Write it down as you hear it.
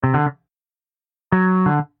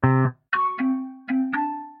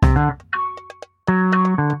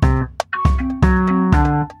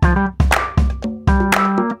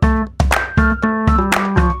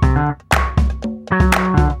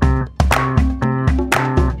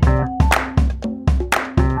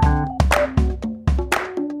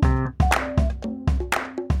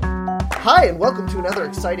Hi, and welcome to another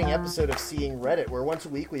exciting episode of Seeing Reddit, where once a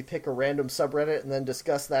week we pick a random subreddit and then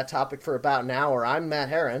discuss that topic for about an hour. I'm Matt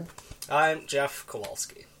Herron. I'm Jeff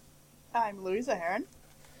Kowalski. I'm Louisa Herron.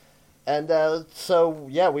 And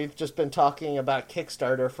we've just been talking about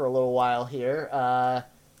Kickstarter for a little while here.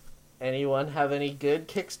 Anyone have any good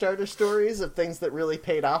Kickstarter stories of things that really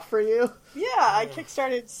paid off for you? Yeah, I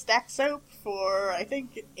kickstarted Stack Soap for, I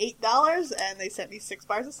think, $8, and they sent me 6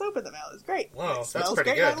 bars of soap in the mail. It was great. Whoa, it smells that's pretty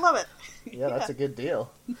great, good. I love it. Yeah, that's a good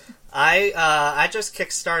deal. I just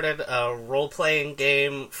kickstarted a role-playing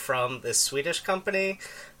game from this Swedish company.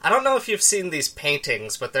 I don't know if you've seen these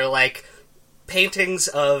paintings, but they're like paintings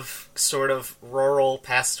of sort of rural,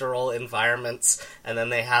 pastoral environments, and then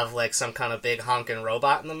they have like some kind of big honking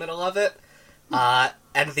robot in the middle of it.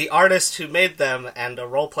 And the artist who made them and a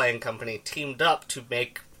role-playing company teamed up to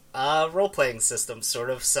make a role-playing system sort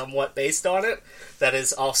of somewhat based on it that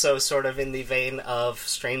is also sort of in the vein of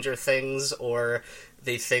Stranger Things or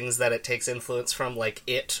the things that it takes influence from, like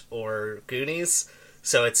It or Goonies.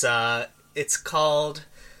 So it's called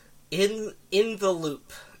In the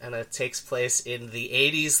Loop, and it takes place in the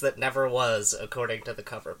 80s that never was, according to the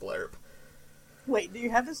cover blurb. Wait, do you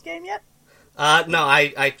have this game yet? No,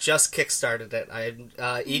 I just kickstarted it. I'm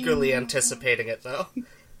eagerly anticipating it, though.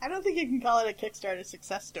 I don't think you can call it a Kickstarter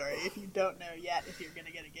success story if you don't know yet if you're going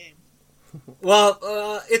to get a game. Well,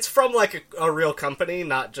 it's from, like, a real company,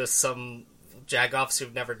 not just some jagoffs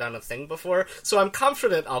who've never done a thing before, so I'm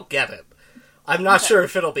confident I'll get it. I'm not sure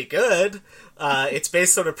if it'll be good. It's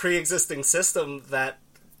based on a pre-existing system that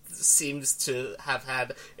seems to have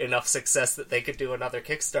had enough success that they could do another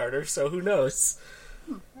Kickstarter, so who knows?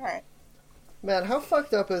 Alright. Man, how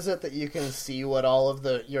fucked up is it that you can see what all of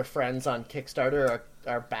your friends on Kickstarter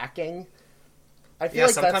are backing? I feel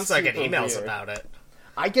like sometimes that's I get emails weird. about it.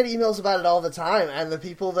 I get emails about it all the time, and the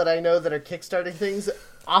people that I know that are Kickstarting things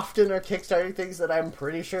often are Kickstarting things that I'm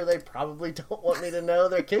pretty sure they probably don't want me to know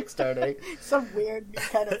they're Kickstarting. Some weird new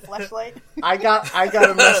kind of fleshlight. I got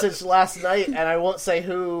a message last night, and I won't say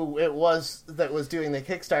who it was that was doing the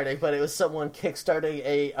Kickstarting, but it was someone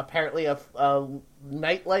Kickstarting apparently a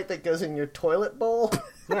nightlight that goes in your toilet bowl.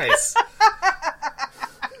 Nice.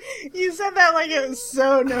 You said that like it was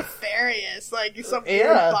so nefarious, like some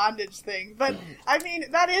weird bondage thing. But, I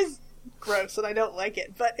mean, that is gross, and I don't like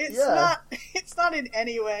it. But it's not in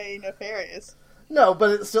any way nefarious. No,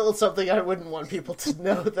 but it's still something I wouldn't want people to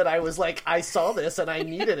know that I was like, I saw this and I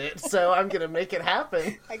needed it, so I'm going to make it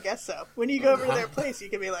happen. I guess so. When you go over to their place,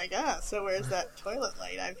 you can be like, so where's that toilet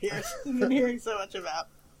light I've been hearing so much about?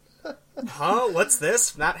 Huh? What's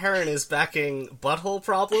this? Matt Herron is backing Butthole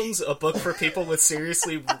Problems, a book for people with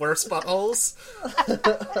seriously worse buttholes.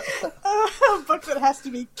 A book that has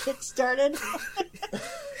to be kickstarted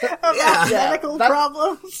about medical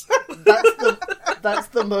problems. That's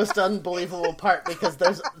the most unbelievable part, because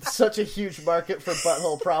there's such a huge market for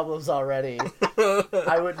butthole problems already.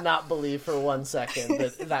 I would not believe for 1 second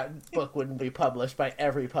that book wouldn't be published by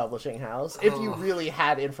every publishing house if you really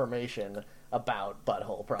had information about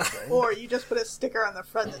butthole problems. Or you just put a sticker on the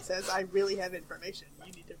front that says, I really have information.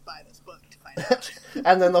 You need to buy this book to find out.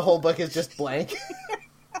 And then the whole book is just blank.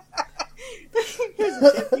 Here's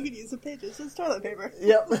a tip. You can use the pages as toilet paper.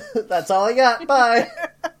 Yep. That's all I got. Bye.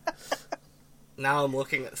 Now I'm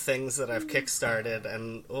looking at things that I've kickstarted,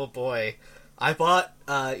 and oh boy. I bought,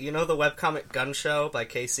 the webcomic Gun Show by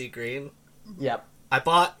K.C. Green? Yep. I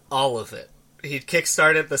bought all of it. He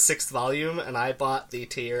kickstarted the 6th volume, and I bought the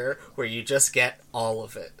tier where you just get all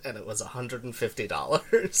of it, and it was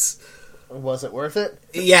 $150. Was it worth it?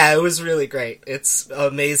 Yeah, it was really great. It's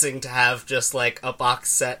amazing to have just, like, a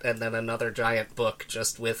box set and then another giant book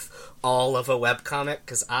just with all of a webcomic,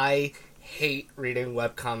 because I hate reading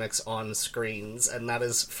webcomics on screens, and that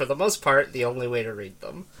is, for the most part, the only way to read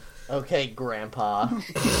them. Okay, Grandpa.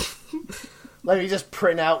 Let me just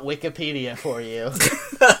print out Wikipedia for you.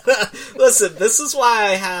 Listen, this is why I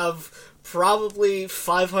have probably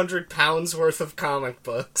 500 pounds worth of comic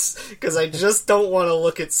books, because I just don't want to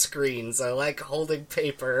look at screens. I like holding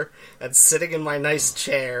paper and sitting in my nice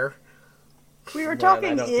chair. We were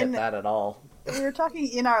talking I don't get that at all. We were talking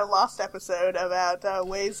in our Lost episode about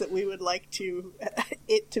ways that we would like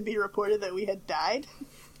it to be reported that we had died.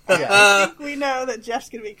 Yeah. I think we know that Jeff's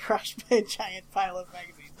going to be crushed by a giant pile of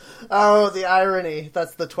magazines. Oh, the irony.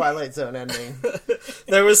 That's the Twilight Zone ending.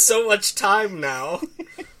 There was so much time now.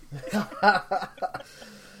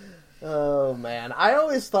 Oh, man. I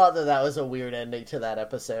always thought that was a weird ending to that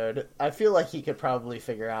episode. I feel like he could probably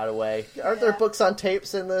figure out a way. Aren't there books on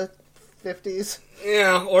tapes in the 50s?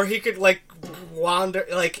 Yeah, or he could, wander...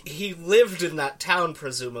 he lived in that town,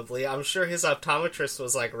 presumably. I'm sure his optometrist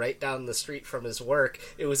was, right down the street from his work.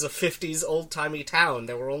 It was a 50s old-timey town.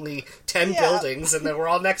 There were only 10 buildings, and they were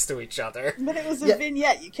all next to each other. But it was a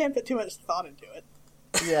vignette. You can't put too much thought into it.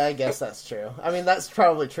 Yeah, I guess that's true. I mean, that's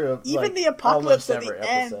probably true of, even the apocalypse at the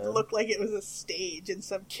end episode. Looked like it was a stage in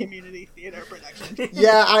some community theater production.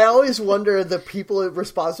 Yeah, I always wonder the people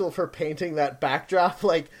responsible for painting that backdrop,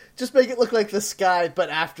 just make it look like the sky, but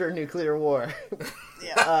after nuclear war.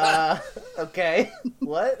 Yeah. Okay.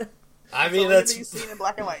 What? I mean, that's seen in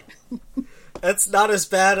black and white. That's not as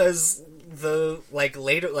bad as the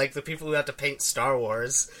later the people who had to paint Star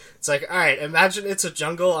Wars. It's alright, imagine it's a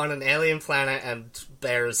jungle on an alien planet and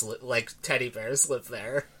bears teddy bears live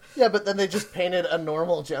there. Yeah, but then they just painted a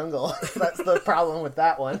normal jungle. That's the problem with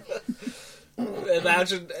that one.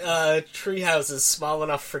 Imagine tree houses small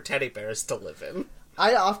enough for teddy bears to live in.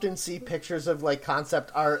 I often see pictures of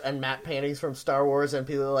concept art and matte paintings from Star Wars, and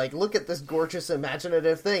people are like, look at this gorgeous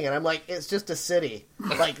imaginative thing, and I'm like, it's just a city.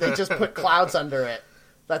 They just put clouds under it.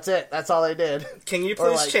 That's it. That's all they did. Can you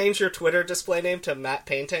please change your Twitter display name to Matte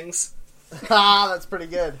Paintings? That's pretty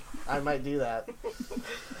good. I might do that.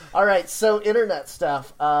 All right, so internet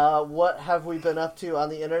stuff. What have we been up to on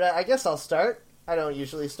the internet? I guess I'll start. I don't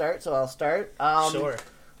usually start, so I'll start. Sure.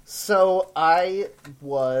 So I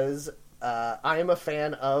am a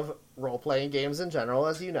fan of role-playing games in general,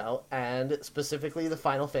 as you know, and specifically the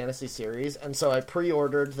Final Fantasy series, and so I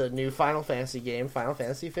pre-ordered the new Final Fantasy game, Final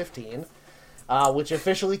Fantasy 15. Which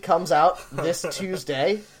officially comes out this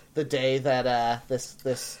Tuesday, the day that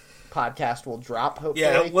this podcast will drop, hopefully.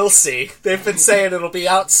 Yeah, we'll see. They've been saying it'll be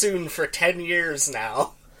out soon for 10 years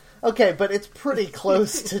now. Okay, but it's pretty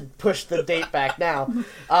close to push the date back now.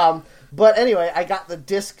 But anyway, I got the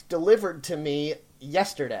disc delivered to me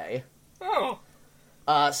yesterday. Oh.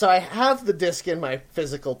 So I have the disc in my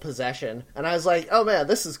physical possession, and I was like, oh man,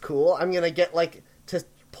 this is cool. I'm gonna get, to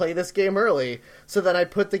play this game early. So then I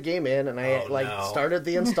put the game in, and I started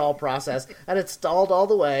the install process, and it installed all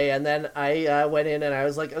the way, and then I went in and I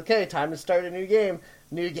was like, okay, time to start a new game.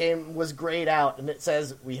 New game was grayed out, and it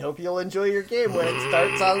says, we hope you'll enjoy your game when it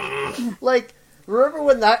starts on... remember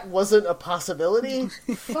when that wasn't a possibility?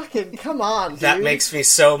 Fucking come on, dude. That makes me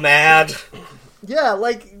so mad. Yeah,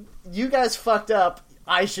 you guys fucked up.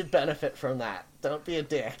 I should benefit from that. Don't be a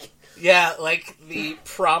dick. Yeah, the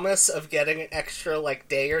promise of getting an extra,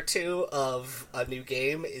 day or two of a new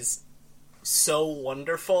game is so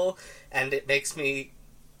wonderful, and it makes me,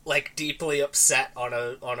 deeply upset on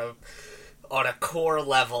a core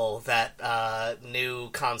level that new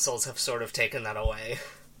consoles have sort of taken that away.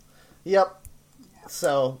 Yep.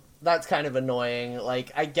 So, that's kind of annoying.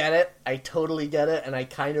 I get it. I totally get it, and I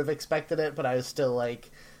kind of expected it, but I was still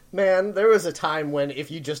man, there was a time when if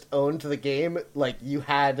you just owned the game, you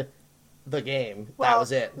had... the game. Well, that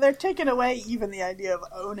was it. They're taking away even the idea of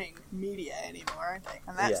owning media anymore, aren't they?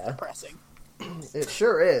 And that's depressing. It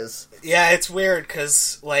sure is. Yeah, it's weird,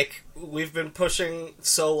 because, we've been pushing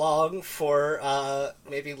so long for,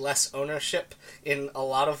 maybe less ownership in a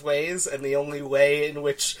lot of ways, and the only way in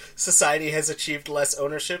which society has achieved less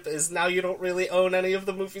ownership is now you don't really own any of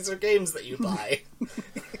the movies or games that you buy.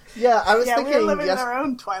 Yeah, I was thinking... we're living in our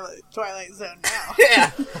own Twilight Zone now.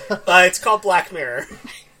 Yeah. It's called Black Mirror.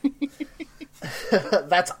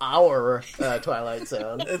 That's our Twilight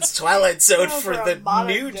Zone. It's Twilight Zone for the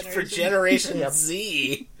new for Generation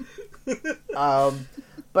Z.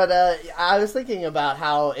 But I was thinking about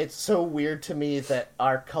how it's so weird to me that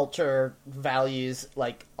our culture values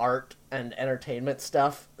art and entertainment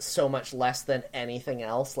stuff so much less than anything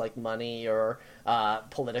else, like money or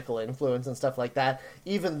political influence and stuff like that.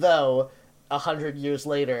 Even though 100 years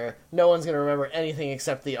later, no one's going to remember anything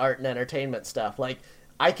except the art and entertainment stuff.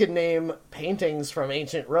 I could name paintings from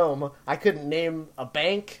ancient Rome. I couldn't name a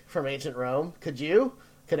bank from ancient Rome. Could you?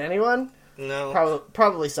 Could anyone? No.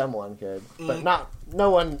 Probably someone could, but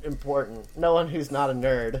no one important. No one who's not a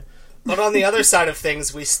nerd. But on the other side of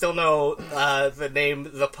things, we still know the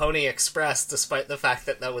name The Pony Express, despite the fact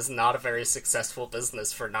that was not a very successful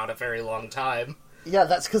business for not a very long time. Yeah,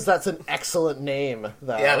 that's because that's an excellent name,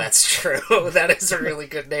 though. Yeah, that's true. That is a really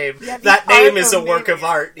good name. Yeah, that name is a work of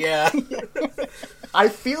art, yeah. I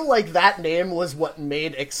feel like that name was what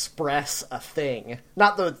made Express a thing.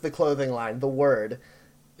 Not the clothing line, the word.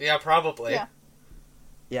 Yeah, probably.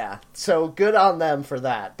 Yeah, so good on them for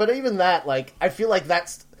that. But even that, I feel like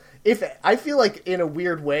that's if I feel like in a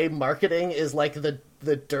weird way, marketing is like the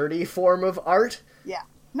dirty form of art. Yeah.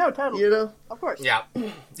 No, totally. You know? Of course. Yeah.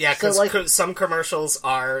 Yeah, because So, like, some commercials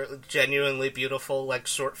are genuinely beautiful, like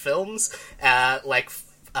short films.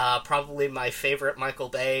 Probably my favorite Michael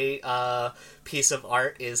Bay piece of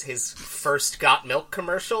art is his first Got Milk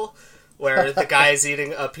commercial, where the guy is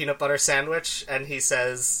eating a peanut butter sandwich, and he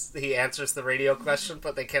answers the radio question,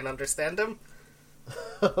 but they can't understand him.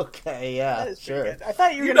 Okay, yeah, that is sure. good. I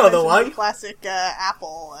thought you were You going to know the mention one. the classic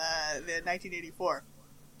Apple, the 1984.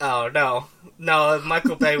 Oh, no. No,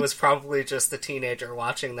 Michael Bay was probably just a teenager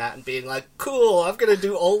watching that and being like, cool, I'm gonna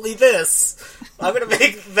do only this. I'm gonna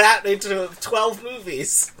make that into 12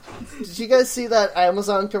 movies. Did you guys see that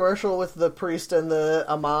Amazon commercial with the priest and the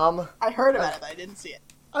imam? I heard about it, but I didn't see it.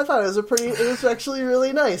 I thought it was actually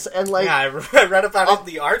really nice. And, like... Yeah, I read about it in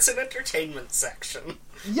the arts and entertainment section.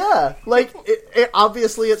 Yeah, like,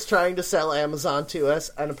 obviously it's trying to sell Amazon to us,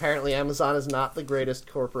 and apparently Amazon is not the greatest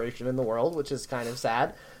corporation in the world, which is kind of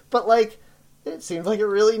sad. But, like, it seems like a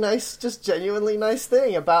really nice, just genuinely nice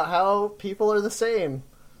thing about how people are the same.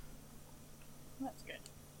 That's good.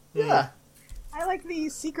 Yeah. I like the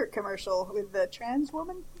Secret commercial with the trans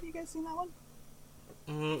woman. Have you guys seen that one?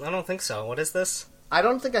 I don't think so. What is this? I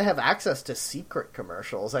don't think I have access to secret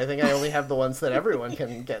commercials. I think I only have the ones that everyone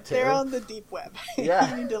can get to. They're on the deep web. Yeah.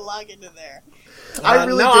 You need to log into there. I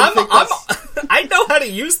really I know how to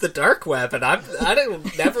use the dark web, and I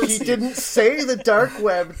didn't never. He didn't say the dark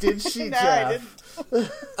web, did she, No, Jeff? I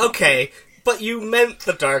didn't. Okay, but you meant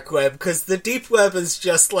the dark web, because the deep web is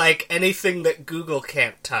just like anything that Google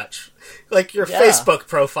can't touch. Like your Facebook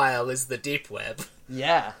profile is the deep web.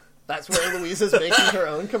 Yeah. That's where Louisa's making her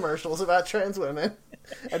own commercials about trans women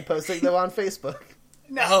and posting them on Facebook.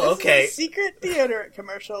 No, okay. This is a secret deodorant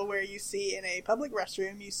commercial where you see in a public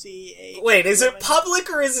restroom, you see a... Wait, is it public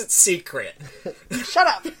or is it secret? Shut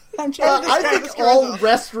up! I'm trying to I describe think this all commercial.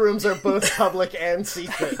 restrooms are both public and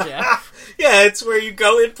secret, Jeff. Yeah, it's where you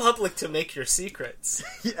go in public to make your secrets.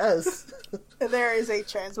 Yes. There is a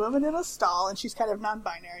trans woman in a stall, and she's kind of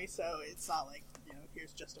non-binary, so it's not like,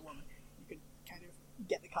 here's just a woman. You could kind of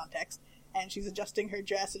get the context. And she's adjusting her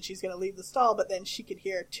dress, and she's going to leave the stall, but then she could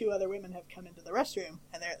hear two other women have come into the restroom,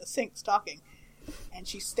 and they're at the sink talking. And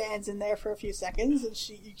she stands in there for a few seconds, and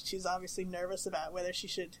she's obviously nervous about whether she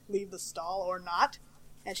should leave the stall or not.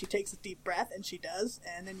 And she takes a deep breath, and she does,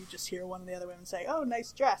 and then you just hear one of the other women say, "Oh,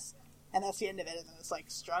 nice dress." And that's the end of it, and then it's like,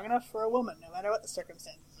 strong enough for a woman, no matter what the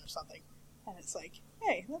circumstances or something. And it's like,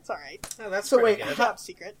 hey, that's alright. Oh, that's So pretty wait, good. Top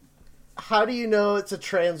secret. How do you know it's a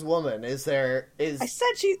trans woman? I said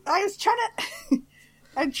I was trying to...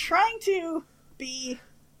 I'm trying to be...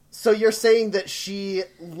 So you're saying that she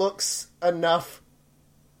looks enough,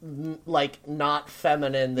 like, not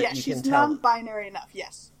feminine that you can tell... Yeah, she's non-binary enough,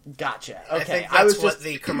 yes. Gotcha. I Okay, think that's was what just...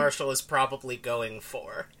 the commercial is probably going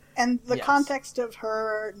for. And the Yes. context of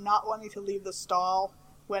her not wanting to leave the stall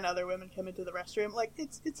when other women come into the restroom, like,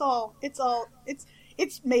 it's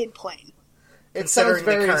made plain. It sounds Considering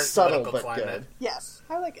the very current subtle, political but climate. good. Yes,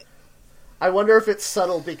 I like it. I wonder if it's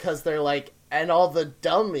subtle because they're like, and all the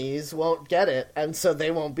dummies won't get it, and so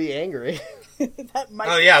they won't be angry. That might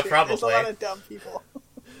Oh, be yeah, true. probably. There's a lot of dumb people.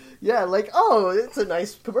 Yeah, like, oh, it's a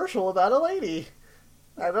nice commercial about a lady.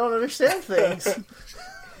 I don't understand things.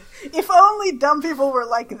 If only dumb people were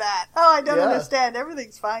like that. Oh, I don't Yeah. understand.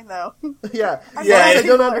 Everything's fine, though. Yeah, I'm yeah. glad I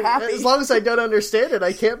people don't are happy. as long as I don't understand it,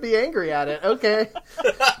 I can't be angry at it. Okay.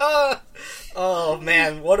 Oh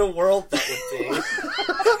man, what a world that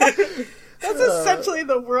would be. That's essentially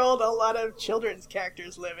the world a lot of children's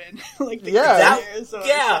characters live in. Like the Yeah. Carriers or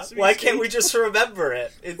Yeah, Sesame why Street. can't we just remember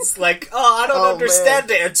it? It's like, oh, I don't Oh, understand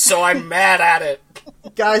it, and so I'm mad at it.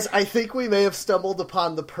 Guys, I think we may have stumbled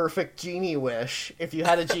upon the perfect genie wish. If you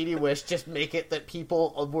had a genie wish, just make it that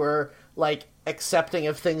people were, like, accepting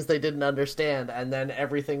of things they didn't understand, and then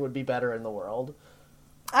everything would be better in the world.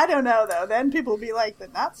 I don't know, though. Then people be like, the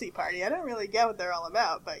Nazi Party. I don't really get what they're all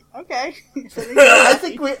about, but okay.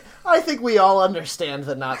 I think we all understand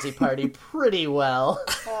the Nazi Party pretty well.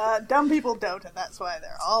 Dumb people don't, and that's why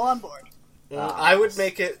they're all on board. I would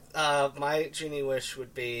make it, my genie wish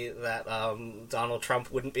would be that Donald Trump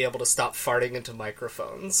wouldn't be able to stop farting into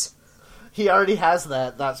microphones. He already has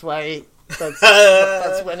that. That's why.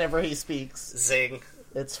 That's whenever he speaks. Zing.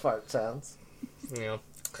 It's fart sounds. Yeah.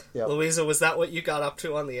 Yep. Louisa, was that what you got up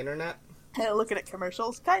to on the internet? Looking at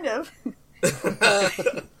commercials, kind of.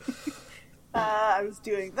 I was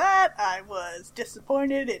doing that. I was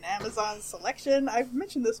disappointed in Amazon's selection. I've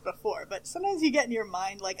mentioned this before, but sometimes you get in your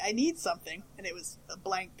mind, like, I need something, and it was a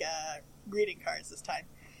blank greeting cards this time.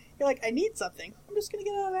 You're like, I need something. I'm just going to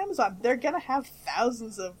get it on Amazon. They're going to have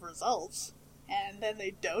thousands of results, and then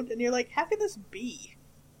they don't, and you're like, how could this be?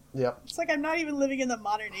 Yep. It's like I'm not even living in the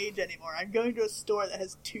modern age anymore. I'm going to a store that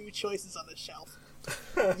has 2 choices on the shelf.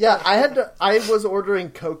 Yeah, I was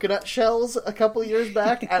ordering coconut shells a couple years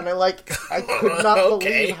back, and I could not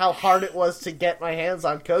Okay. believe how hard it was to get my hands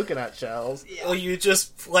on coconut shells. Yeah. Well, you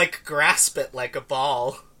just, like, grasp it like a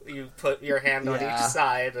ball. You put your hand on Yeah. each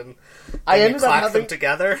side, and I you ended up clap having them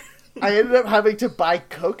together. I ended up having to buy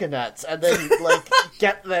coconuts and then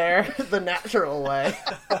get there the natural way.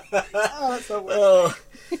 Oh, that's so weird. Oh,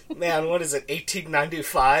 man, what is it,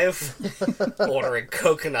 1895? Ordering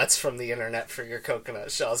coconuts from the internet for your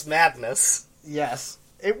coconut shells. Madness. Yes,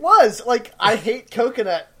 it was I hate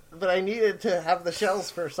coconut, but I needed to have the shells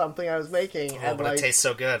for something I was making, Oh, and but it tastes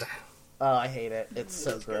so good. oh, I hate it. It's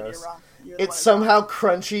so It's good, gross. you're wrong. You're the It's one who's somehow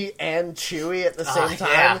crunchy and chewy at the same time.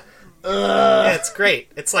 Yeah. Yeah, it's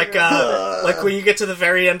great. It's like when you get to the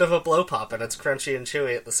very end of a blow pop and it's crunchy and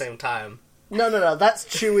chewy at the same time. No. That's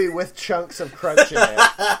chewy with chunks of crunch in it.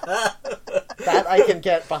 That I can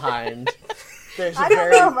get behind. There's a I don't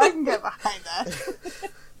very know if I can get behind that.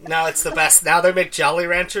 Now it's the best. Now they make Jolly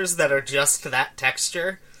Ranchers that are just that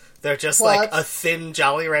texture. They're just What? like a thin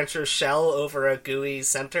Jolly Rancher shell over a gooey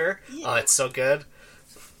center. Oh, it's so good.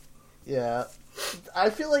 yeah. I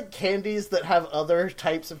feel like candies that have other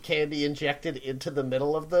types of candy injected into the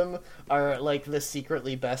middle of them are the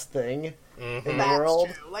secretly best thing in the That's world.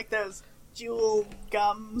 true. Like those Jewel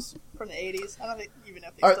gums from the 80s. I don't think even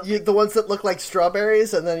if they Are still you make the ones that look like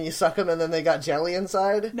strawberries and then you suck them and then they got jelly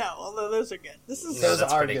inside? No, although those are good. This is No, Those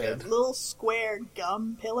that's are pretty good. good. little square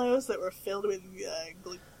gum pillows that were filled with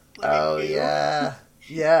Oh goo. yeah.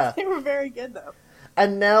 Yeah. They were very good though.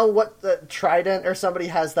 And now what the Trident or somebody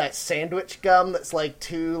has that sandwich gum that's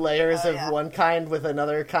 2 layers Oh, of yeah. one kind with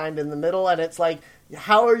another kind in the middle, and it's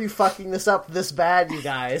how are you fucking this up this bad, you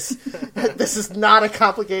guys? This is not a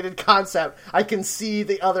complicated concept. I can see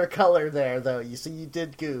the other color there, though. You see, you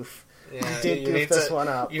did goof. Yeah, You did goof this one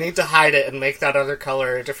up. You need to hide it and make that other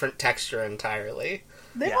color a different texture entirely.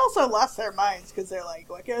 They've Yeah. also lost their minds because they're like,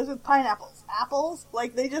 what goes with pineapples? Apples?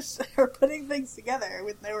 They just are putting things together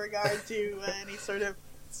with no regard to any sort of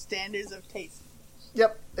standards of taste.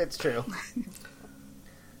 Yep, it's true.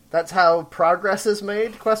 That's how progress is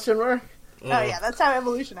made? Question mark. Oh yeah, that's how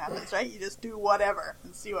evolution happens, right? You just do whatever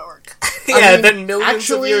and see what works. Yeah, mean, then millions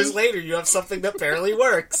actually- of years later, you have something that barely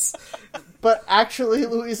works. But actually,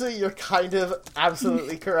 Louisa, you're kind of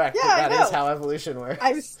absolutely correct. Yeah, I that know. is how evolution works.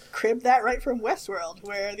 I cribbed that right from Westworld,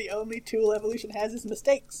 where the only tool evolution has is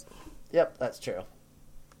mistakes. Yep, that's true.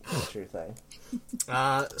 That's a true thing.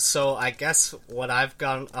 So I guess what I've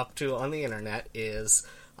gone up to on the internet is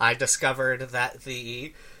I discovered that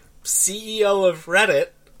the CEO of Reddit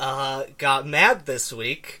got mad this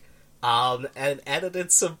week and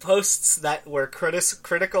edited some posts that were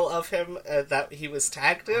critical of him that he was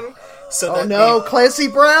tagged in. So Oh that no, Clancy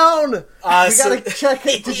Brown! We so- gotta check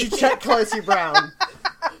it. Did you check Clancy Brown?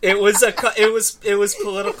 it was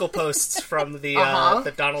political posts from the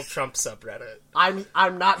the Donald Trump subreddit. I'm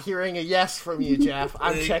not hearing a yes from you, Jeff.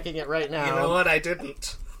 I'm checking it right now. You know what? I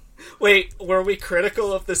didn't. Wait, were we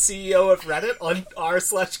critical of the CEO of Reddit on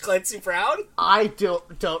r/Clancy Brown? I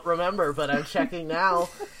don't remember, but I'm checking now.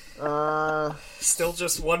 Still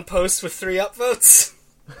just one post with 3 upvotes?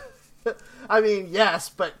 I mean, yes,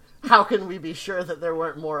 but how can we be sure that there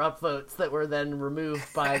weren't more upvotes that were then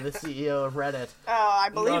removed by the CEO of Reddit? Oh, I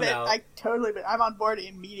believe No, it. no. I'm on board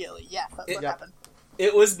immediately. Yeah, that's what Yeah. happened.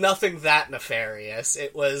 It was nothing that nefarious.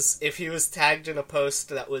 It was, if he was tagged in a post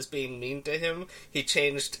that was being mean to him, he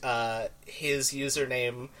changed his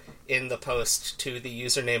username in the post to the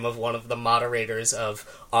username of one of the moderators of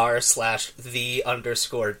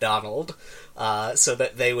r/the_Donald, so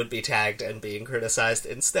that they would be tagged and being criticized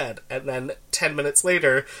instead. And then 10 minutes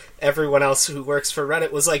later, everyone else who works for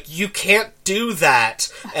Reddit was like, "You can't do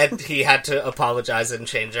that!" And he had to apologize and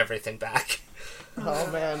change everything back.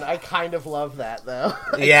 Oh man, I kind of love that though.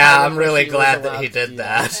 Yeah, I I'm wish really he was glad that allowed he to did do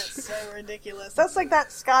that. That's so ridiculous. That's like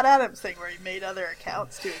that Scott Adams thing where he made other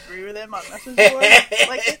accounts to agree with him on message boards.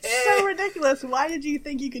 It's so ridiculous. Why did you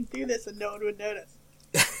think you could do this and no one would notice?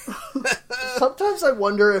 Sometimes I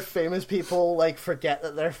wonder if famous people forget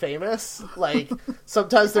that they're famous.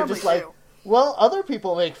 Sometimes they're just Probably like, do. well, other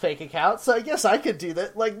people make fake accounts, so I guess I could do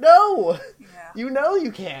that. No, Yeah. you know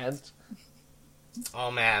you can't.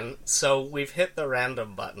 Oh man, so we've hit the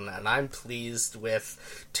random button, and I'm pleased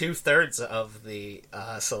with 2/3 of the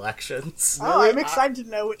selections. Oh, Really? I'm excited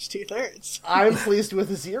to know which 2/3. I'm pleased with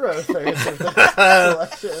 0/3 of the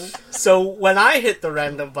selection. So when I hit the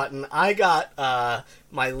random button, I got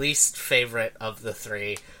my least favorite of the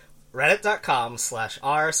 3.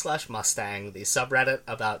 Reddit.com/r/Mustang, the subreddit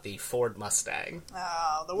about the Ford Mustang.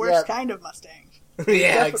 Oh, the worst kind of Mustang.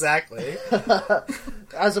 Yeah, exactly.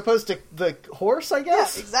 As opposed to the horse, I Yeah,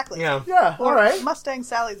 guess? exactly. Yeah. Yeah, Or alright. Mustang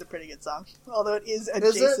Sally's a pretty good song, although it is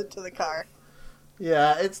adjacent to the car.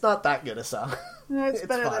 Yeah, it's not that good a song. It's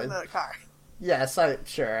better fine. than the car. Yes, I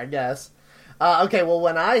guess. Okay, well,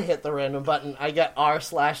 when I hit the random button, I get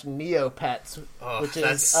r/Neopets, which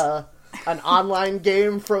is an online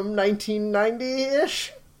game from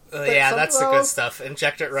 1990-ish. Yeah, that's the somehow- good stuff.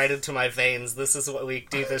 Inject it right into my veins. This is what we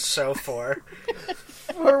do this show for.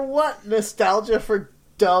 For what? Nostalgia for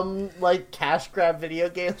dumb, like, cash grab video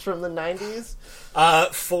games from the 90s?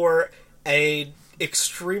 For a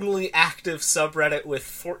extremely active subreddit with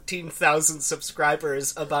 14,000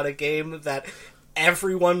 subscribers about a game that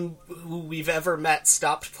everyone who we've ever met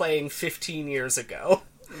stopped playing 15 years ago.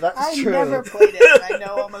 That's I true. never played it, and I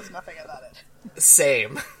know almost nothing about it.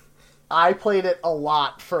 Same. I played it a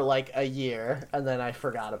lot for, like, a year, and then I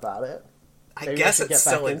forgot about it. I Maybe guess I should it get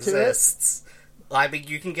still back into it. exists. I mean,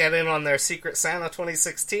 you can get in on their Secret Santa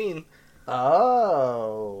 2016.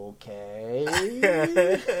 Oh,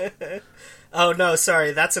 okay. Oh, no,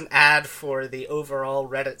 sorry. That's an ad for the overall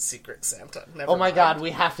Reddit Secret Santa. Never Oh my mind. god,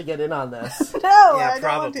 we have to get in on this. No, Yeah, I don't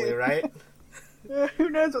probably, want to. right? Who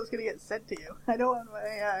knows what's going to get sent to you? I don't want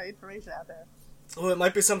my information out there. Oh, it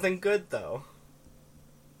might be something good, though.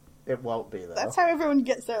 It won't be, though. That's how everyone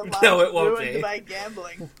gets their lives No, it won't ruined be. by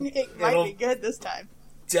gambling. It might It'll- be good this time.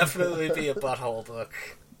 Definitely be a butthole book.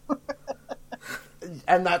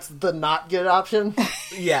 And that's the not good option?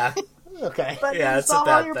 Yeah. Okay. But Yeah, you it's a solve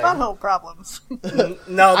all bad your thing. butthole problems.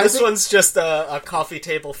 No, I this think- one's just a coffee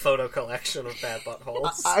table photo collection of bad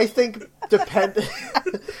buttholes. I think depending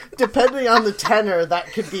on the tenor,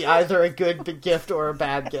 that could be either a good gift or a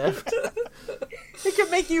bad gift. It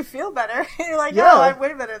could make you feel better. You're like, Yeah. oh, I'm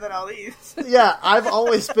way better than all these. Yeah, I've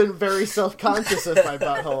always been very self-conscious of my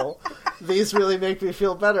butthole. These really make me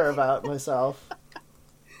feel better about myself.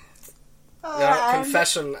 And-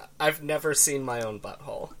 Confession, I've never seen my own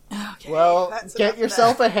butthole. Okay, Well, that's get enough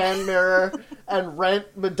yourself of a hand mirror and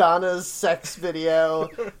rent Madonna's sex video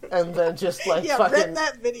and then just, like, that. Yeah, fucking rent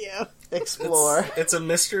that video. explore. It's a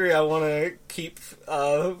mystery I want to keep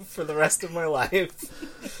for the rest of my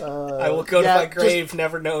life. I will go to my grave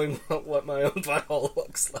never knowing what my own butthole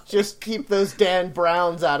looks like. Just keep those Dan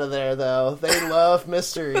Browns out of there, though. They love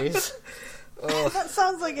mysteries. That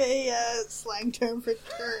sounds like a slang term for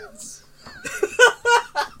turds.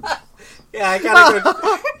 Yeah, I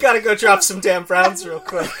gotta go drop some damn browns real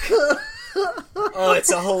quick. Oh, it's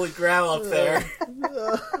a holy grail up there.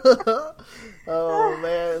 Oh,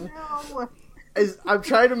 man. No. I'm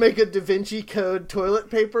trying to make a Da Vinci Code toilet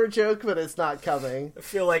paper joke, but it's not coming. I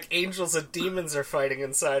feel like angels and demons are fighting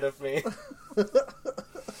inside of me.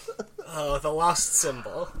 Oh, the lost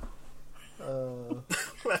symbol.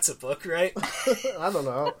 That's a book, right? I don't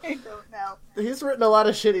know. I don't know. He's written a lot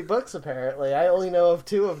of shitty books, apparently. I only know of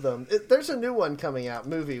 2 of them. There's a new one coming out,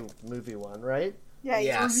 movie one, right? Yeah, he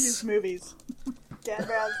Yes. reviews movies. Dan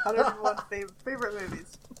Brown's 101 favorite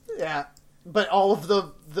movies. Yeah. But all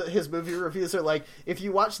of his movie reviews are like, if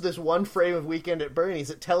you watch this one frame of Weekend at Bernie's,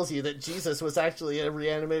 it tells you that Jesus was actually a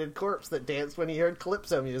reanimated corpse that danced when he heard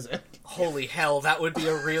calypso music. Holy hell, that would be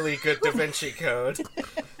a really good Da Vinci Code.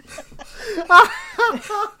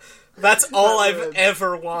 That's all I've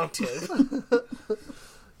ever wanted.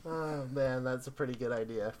 Oh, man, that's a pretty good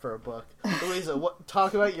idea for a book. Louisa,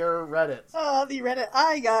 talk about your Reddit. The Reddit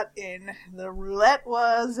I got in the roulette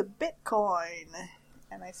was Bitcoin.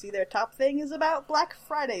 And I see their top thing is about Black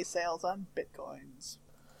Friday sales on Bitcoins.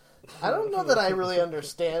 I don't know that I really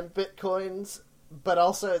understand Bitcoins, but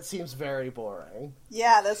also it seems very boring.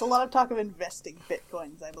 Yeah, there's a lot of talk of investing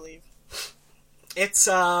Bitcoins, I believe. It's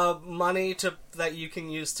money that you can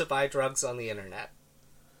use to buy drugs on the internet.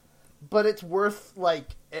 But it's worth, like,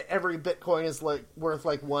 every Bitcoin is, like, worth,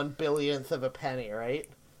 like, 1/1000th of a penny, right?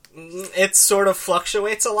 It sort of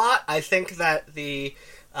fluctuates a lot. I think that the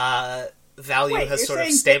value Wait, has you're sort of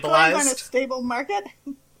saying stabilized. Bitcoin's on a stable market?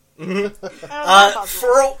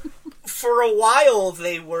 For a while,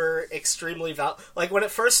 they were extremely like when it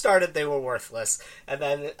first started, they were worthless, and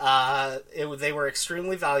then they were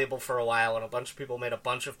extremely valuable for a while, and a bunch of people made a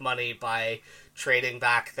bunch of money by trading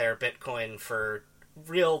back their Bitcoin for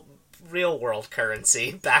real world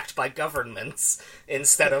currency backed by governments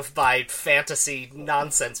instead of by fantasy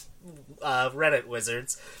nonsense Reddit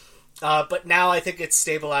wizards. But now I think it's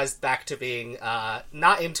stabilized back to being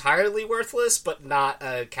not entirely worthless, but not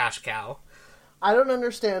a cash cow. I don't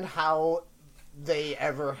understand how they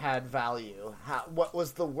ever had value. What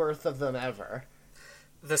was the worth of them ever?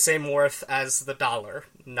 the same worth as the dollar.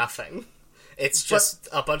 Nothing. It's just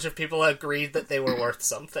a bunch of people agreed that they were worth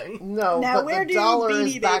something. No, Now, but where the do dollar Beanie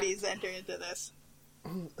is back... Babies enter into this?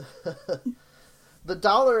 The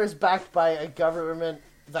dollar is backed by a government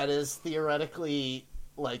that is theoretically,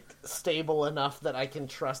 like, stable enough that I can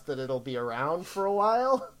trust that it'll be around for a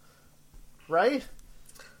while. Right?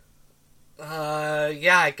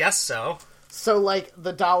 Yeah, I guess so. So, like,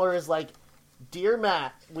 the dollar is like, Dear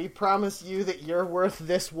Matt, we promise you that you're worth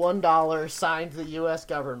this $1, signed the U.S.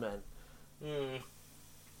 government.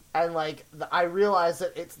 And, like, I realize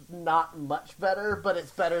that it's not much better, but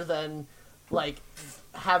it's better than, like,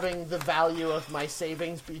 having the value of my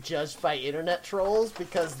savings be judged by internet trolls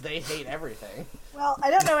because they hate everything. Well, I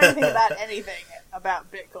don't know anything about anything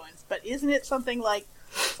about Bitcoins, but isn't it something like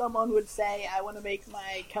someone would say, I want to make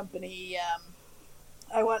my company,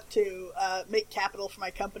 I want to make capital for my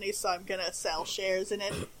company, so I'm going to sell shares in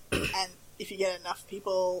it. And if you get enough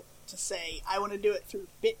people to say, I want to do it through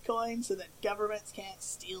Bitcoin so that governments can't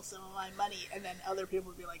steal some of my money, and then other people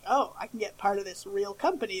would be like, oh, I can get part of this real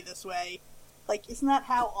company this way. Like, isn't that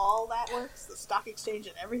how all that works? The stock exchange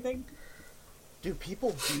and everything? Do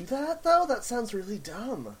people do that, though? That sounds really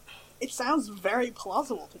dumb. It sounds very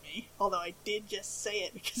plausible to me, although I did just say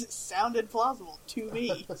it because it sounded plausible to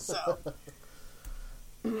me, so...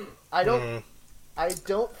 I don't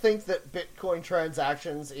think that Bitcoin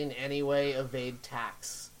transactions in any way evade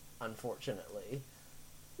tax, unfortunately.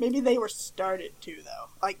 Maybe they were started to, though.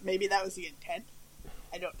 Like, maybe that was the intent.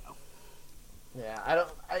 I don't know. Yeah,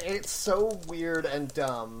 it's so weird and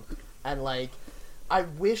dumb, and, like, I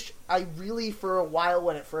really, for a while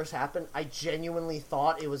when it first happened, I genuinely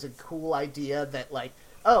thought it was a cool idea that, like,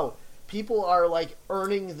 oh, people are, like,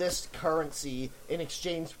 earning this currency in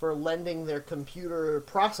exchange for lending their computer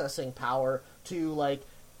processing power to, like,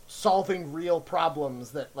 solving real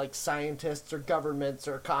problems that, like, scientists or governments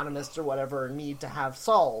or economists or whatever need to have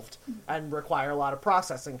solved and require a lot of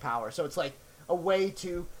processing power. So it's, like, a way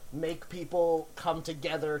to make people come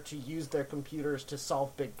together to use their computers to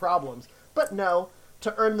solve big problems. But no,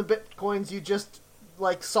 to earn the Bitcoins, you just,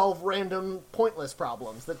 like, solve random, pointless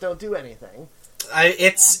problems that don't do anything.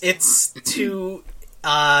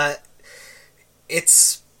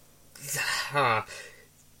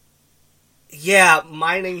 Yeah,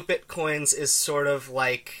 mining Bitcoins is sort of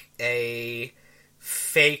like a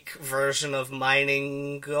fake version of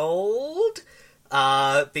mining gold,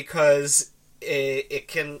 because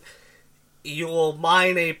you will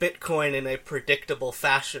mine a Bitcoin in a predictable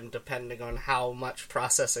fashion depending on how much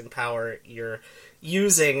processing power you're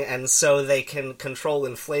using, and so they can control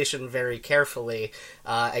inflation very carefully,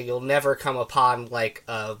 and you'll never come upon, like,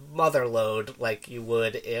 a mother lode like you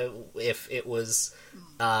would if it was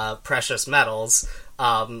precious metals.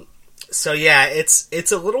 So yeah,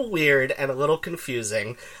 it's a little weird and a little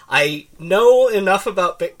confusing. I know enough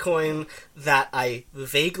about Bitcoin that I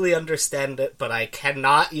vaguely understand it, but I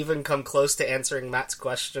cannot even come close to answering Matt's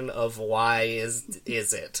question of why is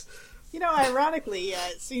it. You know, ironically,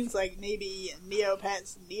 it seems like maybe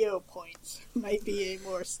Neopets Neopoints might be a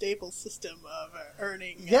more stable system of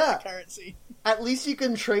earning currency. At least you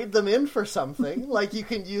can trade them in for something. Like, you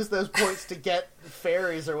can use those points to get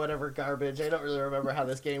fairies or whatever garbage. I don't really remember how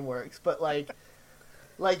this game works, but, like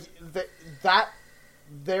that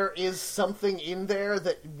there is something in there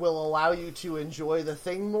that will allow you to enjoy the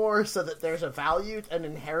thing more, so that there's an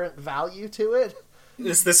inherent value to it.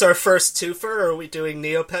 Is this our first twofer, or are we doing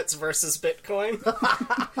Neopets versus Bitcoin?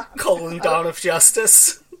 Dawn of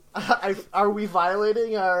Justice? Are we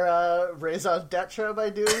violating our raison d'etre by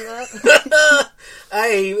doing that?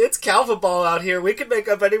 Hey, it's Calva Ball out here. We can make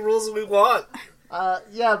up any rules we want.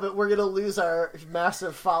 Yeah, but we're gonna lose our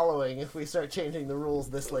massive following if we start changing the rules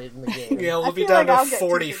this late in the game. Yeah, we'll be down to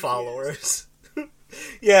 40 followers.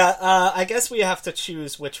 Yeah, I guess we have to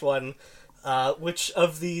choose which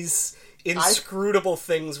of these inscrutable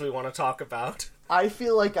things we want to talk about. I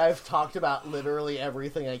feel like I've talked about literally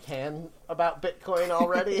everything I can about Bitcoin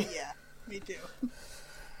already. Yeah, me too.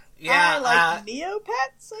 Yeah, I like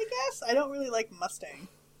Neopets, I guess. I don't really like Mustang.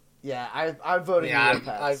 Yeah, I'm voting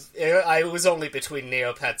Neopets. I was only between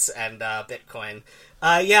Neopets and Bitcoin.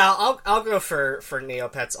 Yeah, I'll go for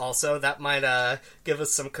Neopets also. That might give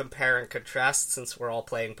us some compare and contrast, since we're all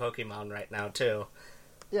playing Pokemon right now too.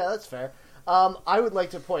 Yeah, that's fair. I would like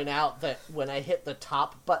to point out that when I hit the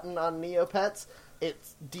top button on Neopets, it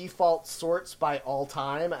default sorts by all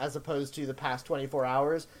time as opposed to the past 24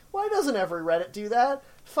 hours. Why doesn't every Reddit do that?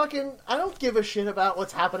 Fucking, I don't give a shit about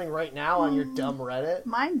what's happening right now on your dumb Reddit.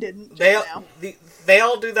 Mine didn't. They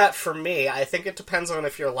all do that for me. I think it depends on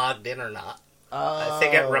if you're logged in or not. I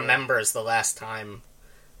think it remembers the last time.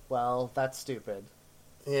 Well, that's stupid.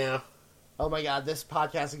 Yeah. Oh my god, this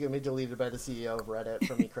podcast is going to be deleted by the CEO of Reddit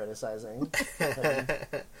for me criticizing.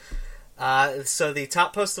 So the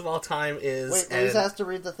top post of all time is... Wait, Louise has to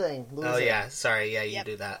read the thing. Oh, yeah. Sorry. Yeah, you Yep.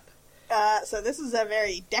 do that. So this is a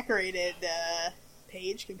very decorated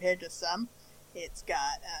page compared to some. It's got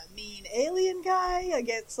a mean alien guy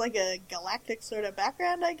against like a galactic sort of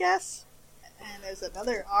background, I guess. And there's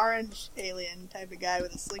another orange alien type of guy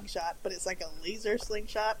with a slingshot, but it's like a laser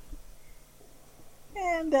slingshot.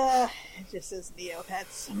 And it just says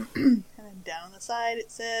Neopets. And then down on the side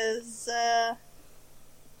it says,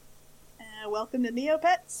 welcome to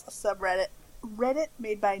Neopets, a subreddit. Reddit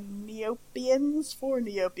made by Neopians for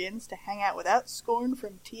Neopians to hang out without scorn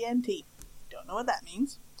from TNT. Don't know what that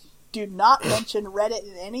means. Do not mention Reddit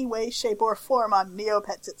in any way, shape, or form on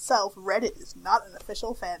Neopets itself. Reddit is not an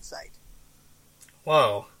official fan site.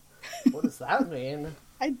 Whoa. What does that mean?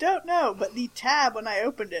 I don't know, but the tab when I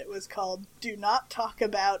opened it was called Do Not Talk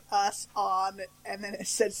About Us on, and then it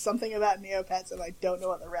said something about Neopets, and I don't know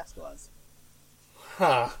what the rest was.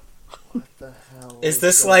 Huh. What the hell Is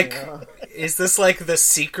this going like... on? Is this like the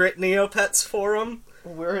secret Neopets forum?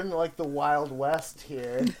 We're in like the Wild West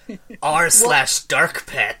here. r/dark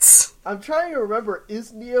pets. I'm trying to remember,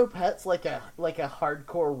 is Neopets like a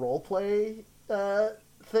hardcore roleplay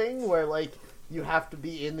thing where like you have to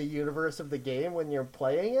be in the universe of the game when you're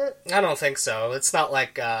playing it? I don't think so. It's not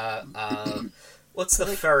like what's the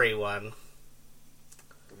furry one?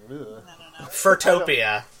 Ugh.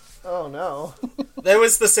 Furtopia. Oh no. There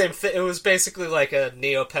was the same thing. It was basically like a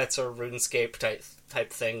Neopets or RuneScape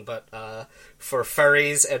type thing, but for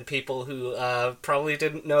furries and people who probably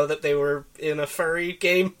didn't know that they were in a furry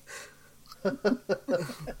game. So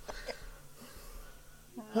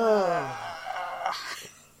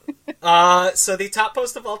the top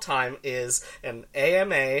post of all time is an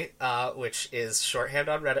AMA, which is shorthand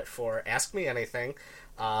on Reddit for Ask Me Anything,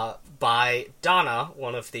 by Donna,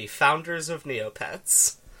 one of the founders of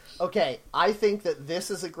Neopets. Okay, I think that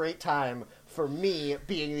this is a great time for me,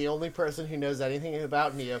 being the only person who knows anything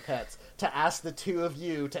about Neopets, to ask the two of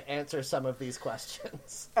you to answer some of these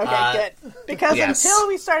questions. Okay, good. Because yes. until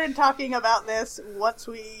we started talking about this, once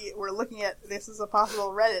we were looking at this as a possible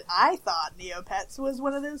Reddit, I thought Neopets was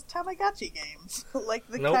one of those Tamagotchi games. Like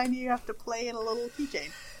the Nope. kind you have to play in a little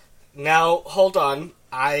keychain. Now, hold on.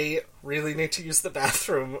 I really need to use the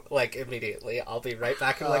bathroom, like, immediately. I'll be right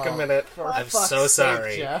back in, like, a minute. For I'm fuck's so sake,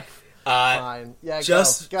 sorry. Jeff. Fine. Yeah,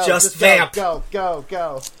 just go. just go, vamp. Go.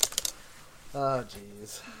 Oh,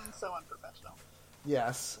 jeez. So unprofessional.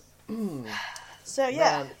 Yes. So,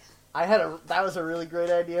 yeah. Man, that was a really great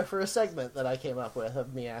idea for a segment that I came up with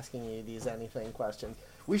of me asking you these anything questions.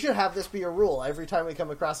 We should have this be a rule. Every time we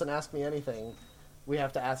come across an Ask Me Anything, we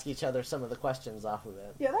have to ask each other some of the questions off of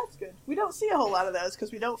it. Yeah, that's good. We don't see a whole lot of those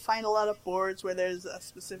because we don't find a lot of boards where there's a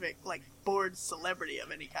specific, like, board celebrity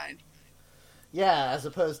of any kind. Yeah, as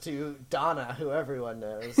opposed to Donna, who everyone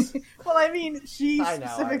knows. Well, I mean, she I know.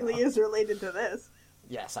 specifically is related to this.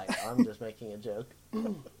 Yes, I know. I'm just making a joke.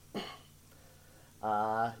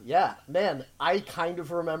 Yeah, man, I kind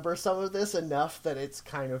of remember some of this enough that it's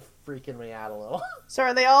kind of freaking me out a little. So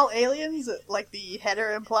are they all aliens, like the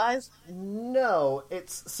header implies? No,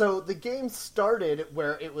 so the game started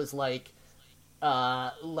where it was like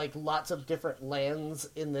lots of different lands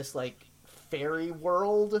in this like fairy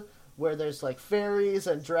world where there's like fairies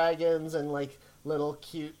and dragons and like little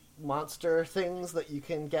cute monster things that you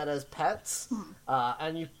can get as pets,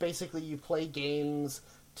 and you play games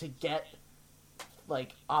to get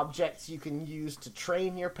like objects you can use to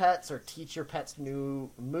train your pets or teach your pets new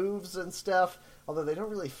moves and stuff. Although they don't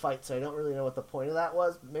really fight, so I don't really know what the point of that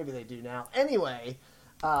was. Maybe they do now. Anyway,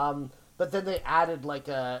 but then they added like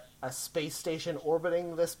a space station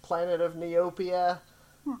orbiting this planet of Neopia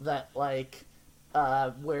that like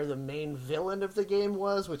where the main villain of the game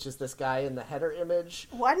was, which is this guy in the header image.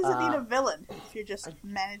 Why does it need a villain if you're just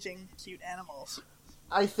managing cute animals?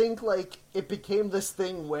 I think, like, it became this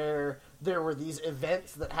thing where there were these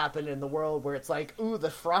events that happened in the world where it's like, ooh,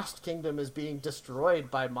 the Frost Kingdom is being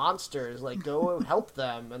destroyed by monsters, like, go help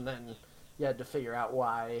them, and then you had to figure out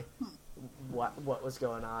what was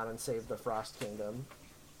going on and save the Frost Kingdom.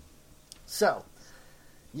 So,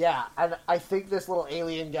 yeah, and I think this little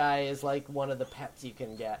alien guy is, like, one of the pets you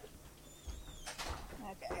can get.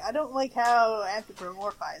 Okay, I don't like how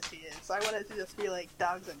anthropomorphized he is, so I want it to just be like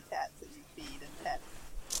dogs and cats that you feed and pet.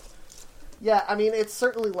 Yeah, I mean, it's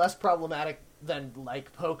certainly less problematic than,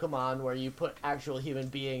 like, Pokemon, where you put actual human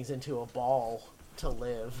beings into a ball to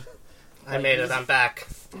live. I made it, I'm back.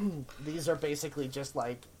 These are basically just,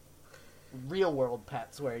 like, real-world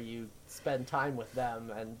pets where you spend time with them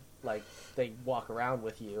and, like, they walk around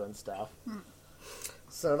with you and stuff.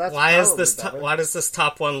 So that's why is probably this? better. Why does this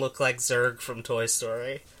top one look like Zurg from Toy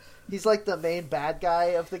Story? He's like the main bad guy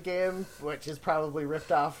of the game, which is probably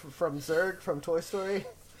ripped off from Zurg from Toy Story.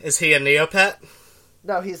 Is he a Neopet?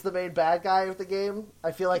 No, he's the main bad guy of the game.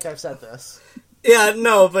 I feel like I've said this. Yeah,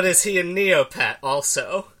 no, but is he a Neopet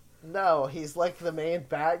also? No, he's like the main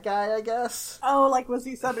bad guy, I guess. Oh, like was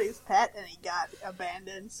he somebody's pet and he got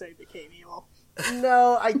abandoned, so he became evil?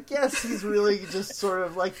 No, I guess he's really just sort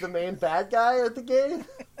of like the main bad guy of the game.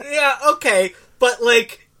 Yeah, okay, but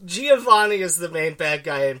like Giovanni is the main bad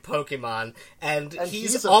guy in Pokemon, and he's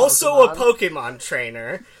he's a also Pokemon. a Pokemon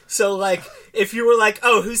trainer. So, like, if you were like,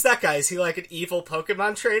 oh, who's that guy? Is he like an evil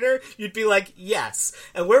Pokemon trainer? You'd be like, yes.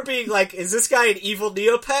 And we're being like, is this guy an evil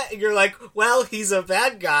Neopet? And you're like, well, he's a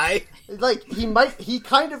bad guy. Like, he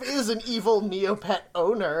kind of is an evil Neopet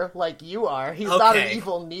owner, like you are. He's not an Okay.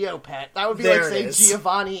 evil Neopet. That would be There like it saying is.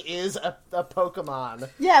 Giovanni is a Pokemon.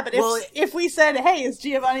 Yeah, but Well, if we said, "Hey, is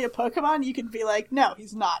Giovanni a Pokemon?" you could be like, "No,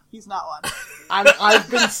 he's not. He's not one."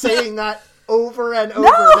 I've been saying that over and over,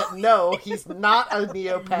 that no, he's not a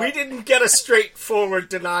Neopet. We didn't get a straightforward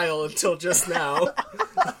denial until just now.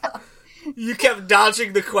 You kept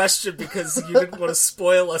dodging the question because you didn't want to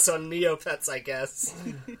spoil us on Neopets, I guess.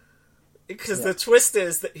 Because the twist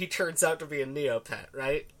is that he turns out to be a Neopet,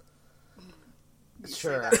 right?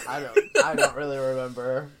 Sure, I don't really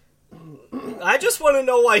remember. I just want to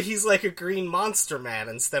know why he's like a green monster man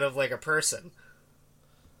instead of like a person.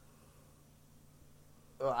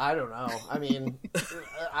 Well, I don't know. I mean,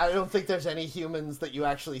 I don't think there's any humans that you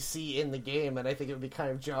actually see in the game, and I think it would be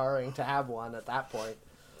kind of jarring to have one at that point.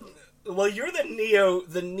 Well, you're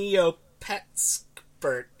the Neo pet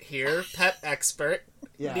expert here, pet expert.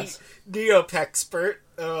 Yes. Neopexpert.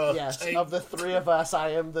 Yes, of the three of us, I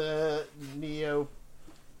am the Neo...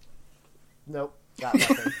 Nope, got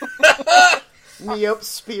nothing.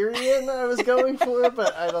 Neopsperian I was going for,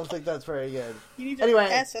 but I don't think that's very good. You need to Anyway.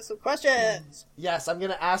 ask us some questions. Yes, I'm going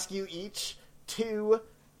to ask you each 2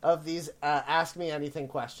 of these Ask Me Anything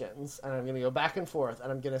questions, and I'm going to go back and forth,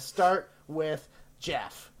 and I'm going to start with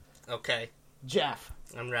Jeff. Okay, Jeff,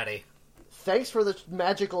 I'm ready. thanks for the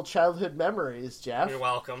magical childhood memories, Jeff. You're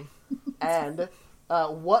welcome. And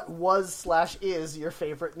what was/is your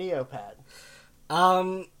favorite Neopet?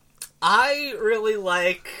 I really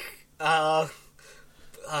like, Don't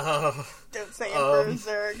say Emperor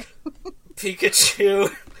Zurg. Pikachu.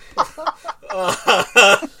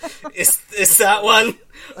 Is that one?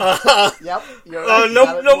 Yep. You're Oh, right. You got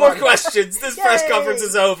no, it no more one. questions. This press Yay! conference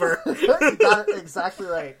is over. You got it exactly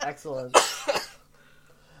right. Excellent.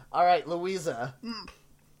 All right, Louisa.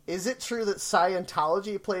 Is it true that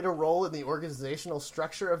Scientology played a role in the organizational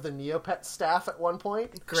structure of the Neopet staff at one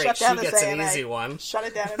point? Great, Shut she down this gets an AMA. easy one. Shut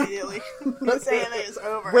it down immediately. This AMA is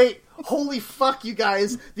over. Wait, holy fuck, you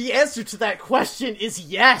guys. The answer to that question is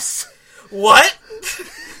yes. What?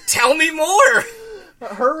 Tell me more!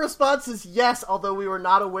 Her response is yes, although we were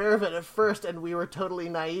not aware of it at first, and we were totally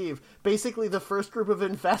naive. Basically, the first group of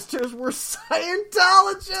investors were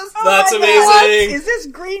Scientologists! Oh That's my amazing. God. Is this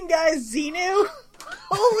green guy Xenu?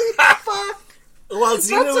 Holy fuck! Well,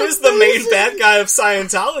 Xenu That's is the main amazing. bad guy of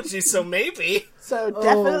Scientology, so maybe. So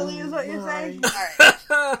definitely is what you're saying?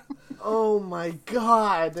 Alright. Oh my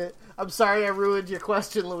god. I'm sorry I ruined your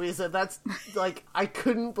question, Louisa. That's, like, I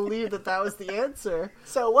couldn't believe that was the answer.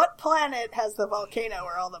 So what planet has the volcano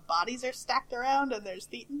where all the bodies are stacked around and there's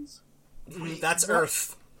thetans? That's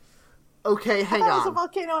Earth. Okay, hang That was a on.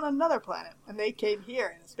 volcano on another planet, and they came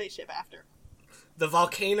here in a spaceship after. The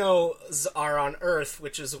volcanoes are on Earth,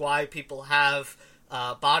 which is why people have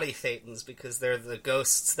body thetans, because they're the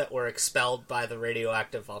ghosts that were expelled by the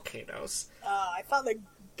radioactive volcanoes. I thought the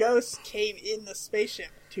ghosts came in the spaceship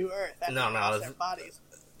to Earth after No, they lost no. their bodies.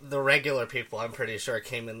 The regular people, I'm pretty sure,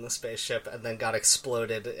 came in the spaceship and then got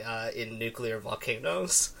exploded in nuclear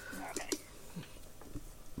volcanoes. Okay.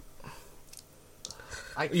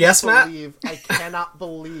 I can't Yes, Matt? I cannot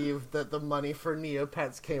believe that the money for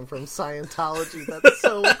Neopets came from Scientology. That's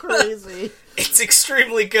so crazy. It's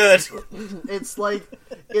extremely good. It's like,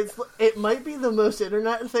 it might be the most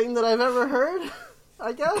internet thing that I've ever heard,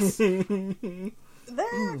 I guess.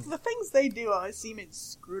 The things they do always seem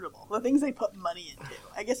inscrutable. The things they put money into.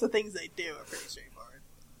 I guess the things they do are pretty straightforward.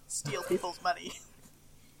 Steal people's money.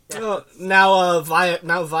 Now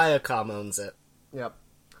Viacom owns it. Yep.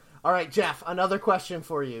 All right, Jeff, another question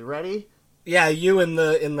for you. Ready? Yeah, you in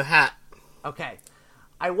the hat. Okay.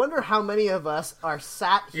 I wonder how many of us are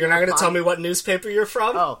sat here... You're not going to tell me what newspaper you're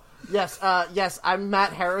from? Oh, yes, yes, I'm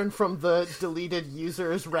Matt Herron from the deleted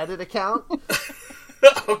users Reddit account.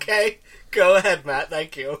 Okay, go ahead, Matt.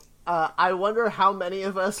 Thank you. I wonder how many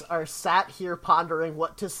of us are sat here pondering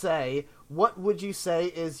what to say. What would you say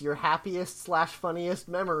is your happiest/funniest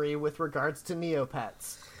memory with regards to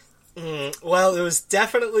Neopets? Well, it was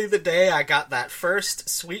definitely the day I got that first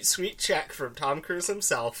sweet, sweet check from Tom Cruise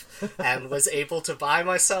himself and was able to buy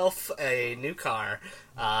myself a new car.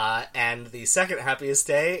 And the second happiest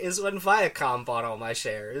day is when Viacom bought all my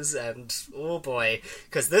shares, and oh boy,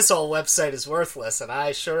 because this whole website is worthless, and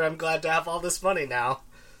I sure am glad to have all this money now.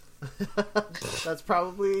 That's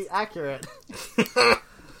probably accurate.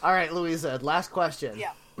 All right, Louisa, last question.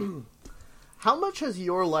 Yeah. How much has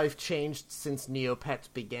your life changed since Neopets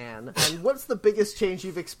began? And what's the biggest change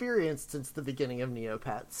you've experienced since the beginning of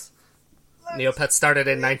Neopets? Neopets started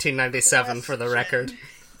in 1997, for the record.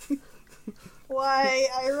 Why,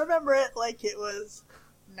 I remember it like it was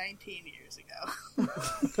 19 years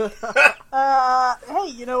ago. Hey,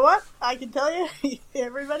 you know what? I can tell you,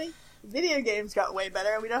 everybody, video games got way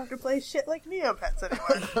better and we don't have to play shit like Neopets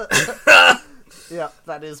anymore. Yeah,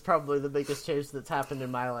 that is probably the biggest change that's happened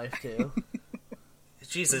in my life, too.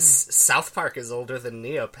 Jesus, South Park is older than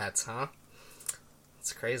Neopets, huh?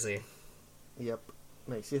 It's crazy. Yep,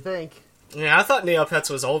 makes you think. Yeah, I thought Neopets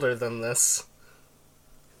was older than this.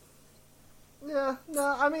 Yeah,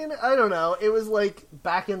 no, I mean, I don't know. It was like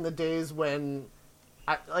back in the days when,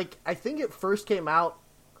 I think it first came out,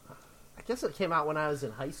 I guess it came out when I was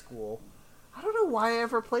in high school. I don't know why I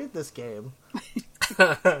ever played this game.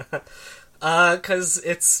 Cause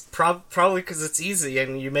it's probably because it's easy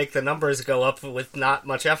and you make the numbers go up with not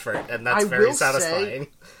much effort, and that's very satisfying.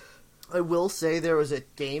 I will say there was a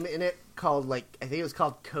game in it called, I think it was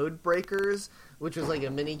called Code Breakers, which was like a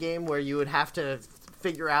mini game where you would have to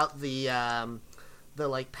figure out the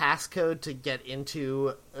passcode to get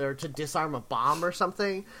into, or to disarm a bomb or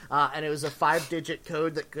something, and it was a 5-digit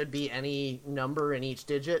code that could be any number in each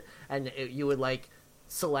digit, and you would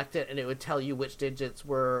select it and it would tell you which digits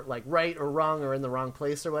were right or wrong or in the wrong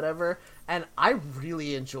place or whatever. And I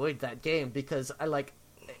really enjoyed that game because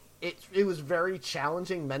it was very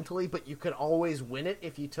challenging mentally, but you could always win it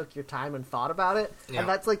if you took your time and thought about it. Yeah. And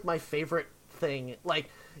that's my favorite thing.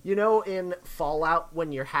 In Fallout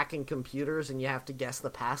when you're hacking computers and you have to guess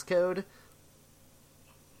the passcode.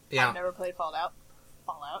 Yeah. I've never played Fallout.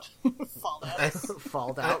 Fallout.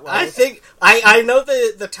 I think I know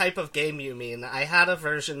the type of game you mean. I had a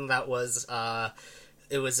version that was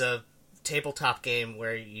it was a tabletop game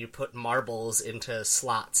where you put marbles into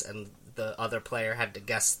slots and the other player had to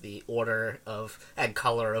guess the order of and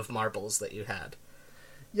color of marbles that you had.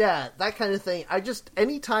 Yeah, that kind of thing.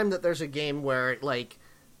 Anytime that there's a game where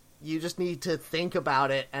you just need to think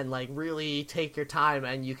about it and really take your time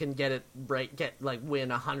and you can get it right, win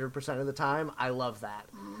 100% of the time. I love that.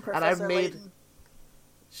 Professor and I've made Layton.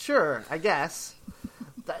 Sure, I guess.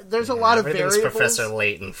 There's a lot of variables. Professor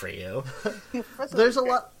Layton for you. There's a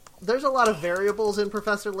lot of variables in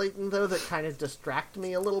Professor Layton though that kind of distract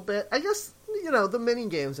me a little bit. I guess the mini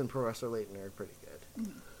games in Professor Layton are pretty good.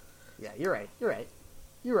 Mm-hmm. Yeah, you're right.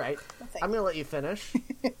 Well, I'm going to let you finish.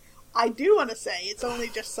 I do want to say, it's only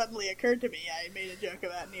just suddenly occurred to me, I made a joke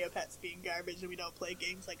about Neopets being garbage and we don't play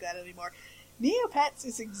games like that anymore. Neopets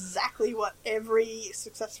is exactly what every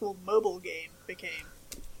successful mobile game became.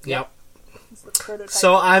 Yep. It's the prototype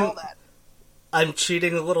so of all that. I'm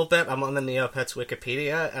cheating a little bit. I'm on the Neopets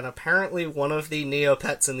Wikipedia, and apparently one of the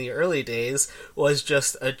Neopets in the early days was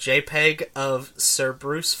just a JPEG of Sir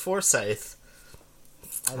Bruce Forsyth.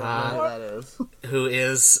 I don't know who that is. Who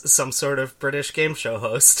is some sort of British game show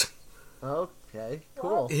host. Okay,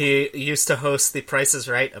 cool. He used to host The Price is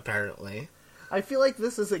Right, apparently. I feel like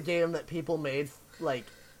this is a game that people made,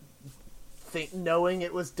 knowing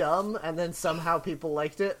it was dumb, and then somehow people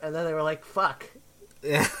liked it, and then they were like, fuck.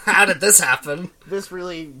 How did this happen? This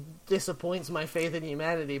really disappoints my faith in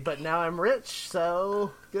humanity, but now I'm rich,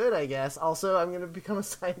 so good, I guess. Also, I'm going to become a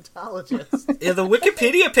Scientologist. Yeah, the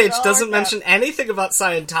Wikipedia page doesn't mention anything about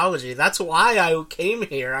Scientology. That's why I came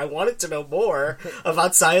here. I wanted to know more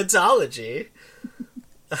about Scientology.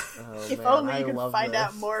 If only you could find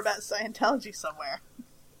out more about Scientology somewhere.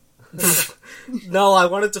 No, I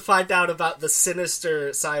wanted to find out about the sinister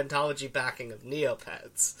Scientology backing of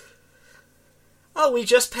Neopets. Oh, we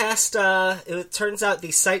just passed, it turns out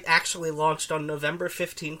the site actually launched on November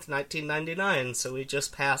 15th, 1999, so we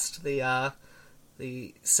just passed the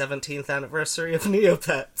 17th anniversary of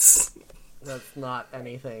Neopets. That's not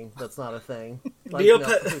anything. That's not a thing.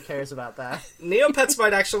 Who cares about that? Neopets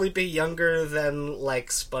might actually be younger than,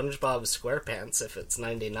 SpongeBob SquarePants if it's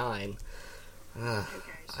 99. I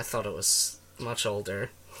thought it was much older.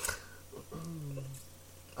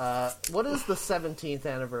 What is the 17th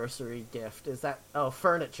anniversary gift? Is that... Oh,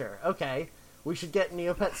 furniture. Okay. We should get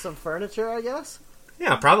Neopets some furniture, I guess?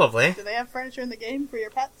 Yeah, probably. Do they have furniture in the game for your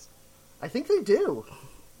pets? I think they do.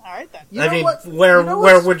 Alright then. You know I mean, what- where you know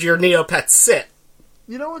where what's- would your Neopets sit?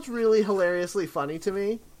 You know what's really hilariously funny to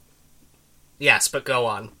me? Yes, but go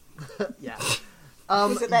on. Yeah.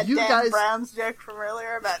 Was it that you Dan guys... Brown's joke from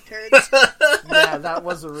earlier about turds? Yeah, that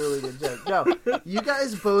was a really good joke. No, you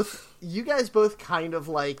guys both kind of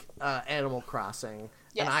like Animal Crossing,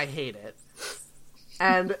 Yes. and I hate it.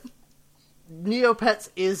 And Neopets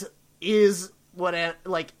is what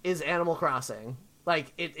is Animal Crossing.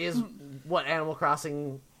 Like, it is what Animal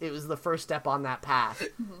Crossing. It was the first step on that path.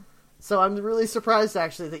 So I'm really surprised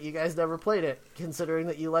actually that you guys never played it, considering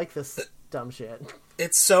that you like this dumb shit.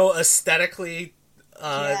 It's so aesthetically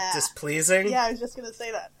Yeah. displeasing. Yeah, I was just gonna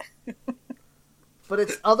say that. But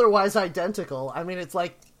it's otherwise identical. I mean, it's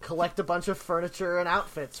like collect a bunch of furniture and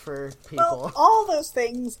outfits for people. Well, all those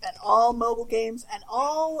things, and all mobile games, and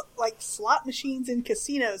all, like, slot machines in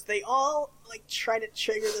casinos, they all, like, try to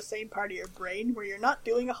trigger the same part of your brain, where you're not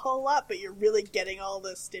doing a whole lot, but you're really getting all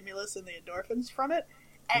the stimulus and the endorphins from it.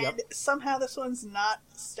 And Yep. somehow this one's not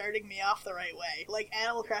starting me off the right way. Like,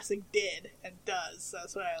 Animal Crossing did, and does, so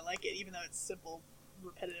that's why I like it, even though it's simple,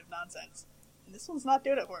 repetitive nonsense. And this one's not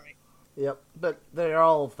doing it for me. Yep, but they're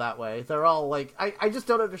all that way. They're all like... I just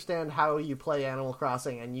don't understand how you play Animal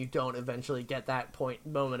Crossing and you don't eventually get that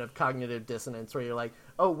moment of cognitive dissonance where you're like,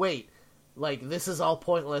 oh, wait, like, this is all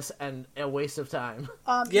pointless and a waste of time.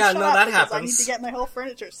 You Yeah, shut no, up, that because I need happens. to get my whole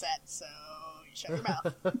furniture set, so you shut your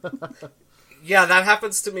mouth. Yeah, that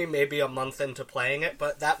happens to me maybe a month into playing it,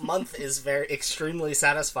 but that month is extremely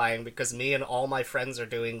satisfying because me and all my friends are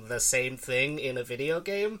doing the same thing in a video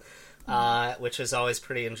game, which is always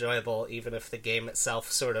pretty enjoyable, even if the game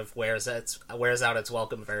itself sort of wears out its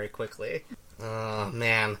welcome very quickly. Oh,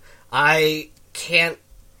 man. I can't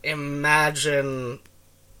imagine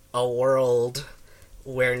a world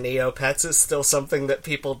where Neopets is still something that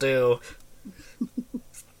people do.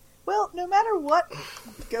 Well, no matter what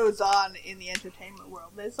goes on in the entertainment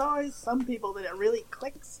world, there's always some people that it really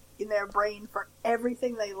clicks in their brain for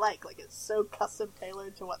everything they like. Like, it's so custom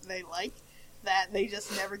tailored to what they like that they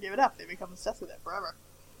just never give it up. They become obsessed with it forever.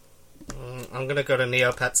 I'm gonna go to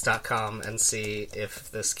neopets.com and see if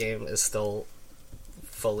this game is still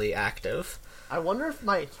fully active. I wonder if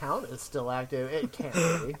my account is still active. It can't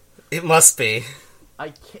be. It must be.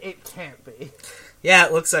 It can't be. Yeah,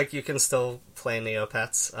 it looks like you can still play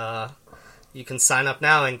Neopets. You can sign up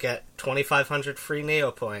now and get 2,500 free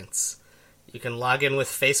Neo points. You can log in with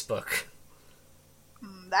Facebook.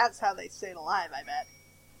 That's how they stayed alive, I bet.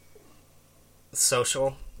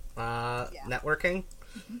 Social networking.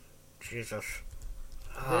 Jesus.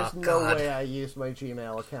 There's Oh, no God. way I used my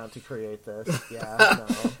Gmail account to create this. Yeah,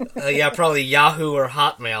 no. Yeah, probably Yahoo or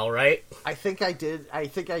Hotmail, right? I think I did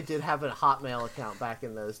have a Hotmail account back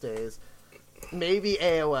in those days. Maybe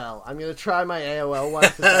AOL. I'm going to try my AOL one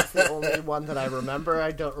because that's the only one that I remember.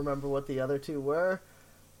 I don't remember what the other two were.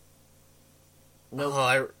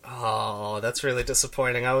 Nope. Oh, that's really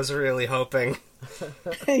disappointing. I was really hoping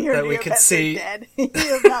Your that we could Neopets are see. dead. You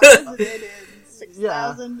have not visited in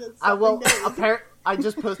 6,000 and something days. I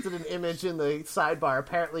just posted an image in the sidebar.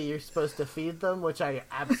 Apparently you're supposed to feed them, which I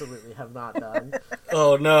absolutely have not done.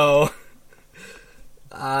 Oh no.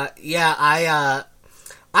 Yeah,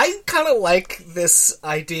 I kind of like this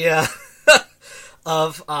idea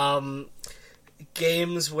of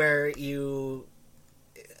games where you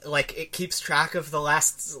like it keeps track of the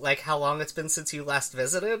last like how long it's been since you last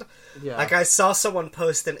visited. Yeah. Like I saw someone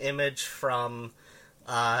post an image from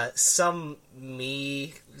some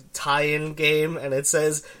Me tie-in game, and it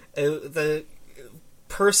says the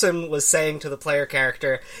person was saying to the player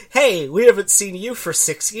character, "Hey, we haven't seen you for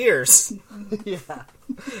 6 years." Yeah.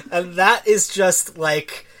 And that is just,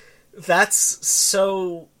 like, that's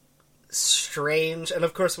so strange. And,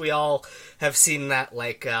 of course, we all have seen that,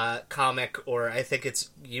 like, comic, or I think it's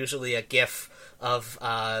usually a GIF of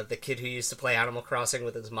the kid who used to play Animal Crossing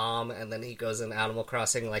with his mom, and then he goes in Animal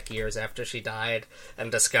Crossing, like, years after she died,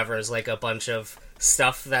 and discovers, like, a bunch of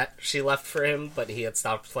stuff that she left for him, but he had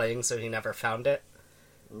stopped playing, so he never found it.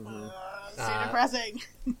 So depressing.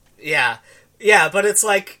 Yeah. Yeah, but it's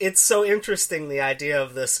like, it's so interesting, the idea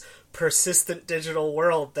of this persistent digital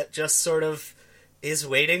world that just sort of is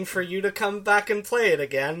waiting for you to come back and play it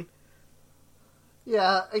again.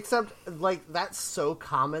 Yeah, except, like, that's so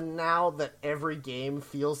common now that every game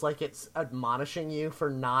feels like it's admonishing you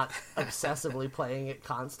for not obsessively playing it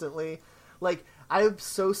constantly. Like, I'm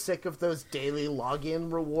so sick of those daily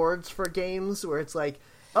login rewards for games where it's like,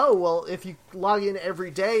 oh, well, if you log in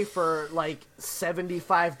every day for, like,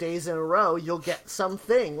 75 days in a row, you'll get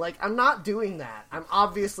something. Like, I'm not doing that. I'm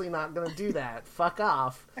obviously not going to do that. Fuck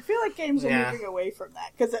off. I feel like games are moving away from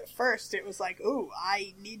that, because at first it was like, ooh,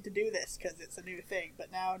 I need to do this because it's a new thing,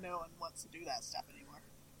 but now no one wants to do that stuff anymore.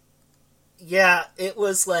 Yeah, it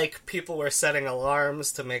was like people were setting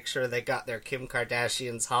alarms to make sure they got their Kim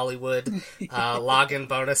Kardashian's Hollywood login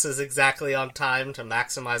bonuses exactly on time to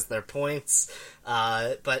maximize their points.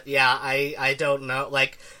 But yeah, I don't know.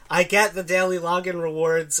 Like, I get the daily login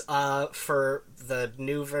rewards for the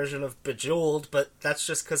new version of Bejeweled, but that's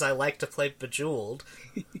just because I like to play Bejeweled.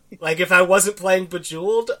 Like, if I wasn't playing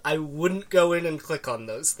Bejeweled, I wouldn't go in and click on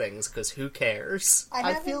those things, because who cares?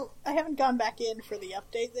 I haven't gone back in for the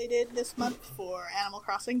update they did this month for Animal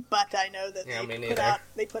Crossing, but I know that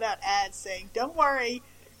they put out ads saying, don't worry,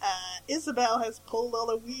 Isabel has pulled all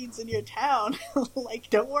the weeds in your town. Like,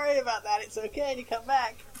 don't worry about that, it's okay to come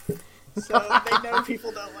back. So they know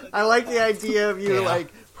people don't want to do I like the idea of you,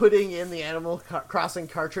 like, putting in the Animal Crossing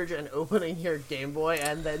cartridge and opening your Game Boy,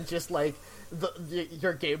 and then just, like,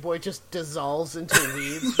 your Game Boy just dissolves into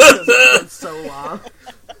weeds because it's been so long.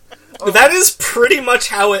 That is pretty much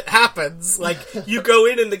how it happens. Like, you go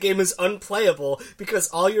in and the game is unplayable because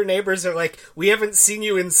all your neighbors are like, we haven't seen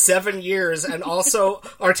you in 7 years, and also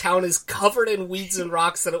our town is covered in weeds and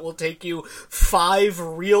rocks that it will take you 5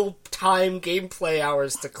 real-time gameplay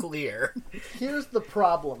hours to clear. Here's the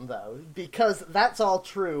problem, though, because that's all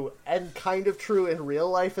true, and kind of true in real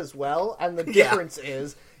life as well, and the difference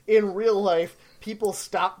is, in real life, people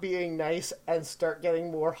stop being nice and start getting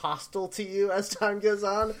more hostile to you as time goes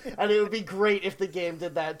on, and it would be great if the game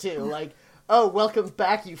did that too. Like, oh, welcome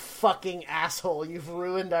back, you fucking asshole, you've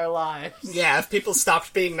ruined our lives. Yeah, if people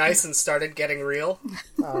stopped being nice and started getting real.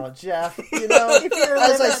 Oh, Jeff, you know,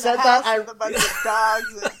 as I said that, I... a bunch of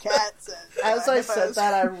dogs and cats and as I said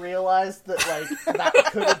that, I realized that, like, that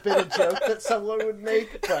could have been a joke that someone would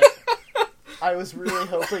make, but... I was really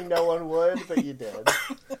hoping no one would, but you did.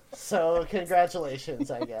 So,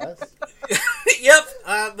 congratulations, I guess. Yep.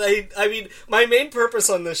 I mean, my main purpose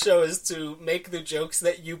on this show is to make the jokes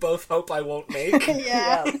that you both hope I won't make.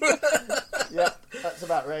 Yeah. Yep, that's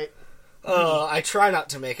about right. I try not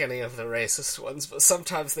to make any of the racist ones, but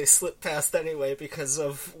sometimes they slip past anyway because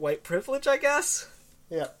of white privilege, I guess?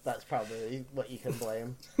 Yep, that's probably what you can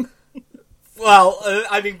blame. Well,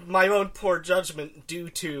 I mean, my own poor judgment due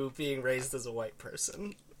to being raised as a white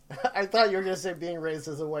person. I thought you were going to say being raised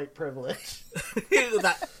as a white privilege.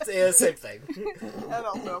 Same thing. That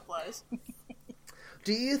also applies.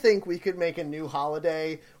 Do you think we could make a new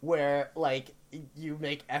holiday where, like, you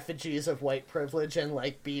make effigies of white privilege and,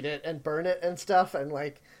 like, beat it and burn it and stuff, and,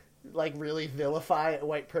 like really vilify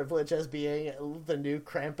white privilege as being the new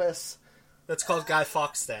Krampus? That's called Guy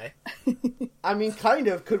Fawkes Day. I mean, kind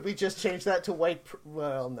of. Could we just change that to white...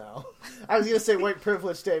 Well, no. I was going to say white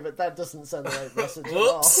privilege day, but that doesn't send the right message at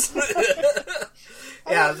all. Whoops.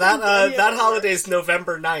 Yeah, that holiday's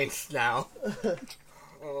November 9th now.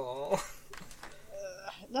 Oh.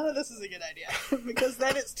 None of this is a good idea, because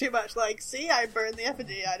then it's too much like, see, I burned the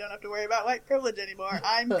effigy, I don't have to worry about white privilege anymore,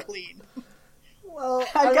 I'm clean. Well,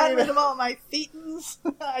 I've gotten rid of all my thetans.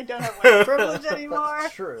 I don't have white privilege anymore.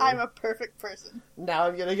 True. I'm a perfect person. Now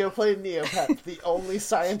I'm gonna go play Neopets, the only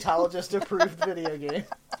Scientologist-approved video game.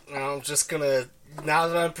 I'm just gonna... Now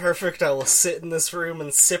that I'm perfect, I will sit in this room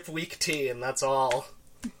and sip weak tea, and that's all.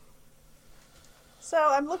 So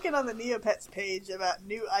I'm looking on the Neopets page about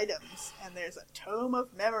new items, and there's a Tome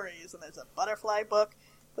of Memories, and there's a butterfly book,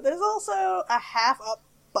 but there's also a half-up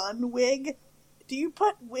bun wig. Do you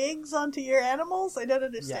put wigs onto your animals? I don't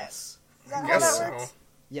understand. Yes. Is that how that works?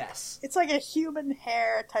 Yes. It's like a human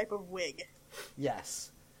hair type of wig.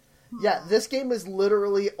 Yes. Yeah, this game is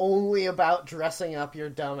literally only about dressing up your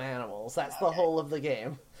dumb animals. That's the whole of the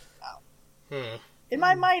game. Oh. In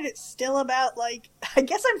my mind, it's still about, like, I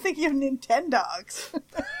guess I'm thinking of Nintendogs.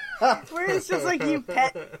 Where it's just like you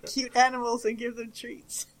pet cute animals and give them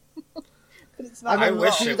treats. But it's not. I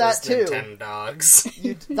wish it was too.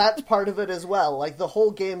 Nintendogs. That's part of it as well. Like, the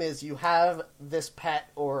whole game is you have this pet,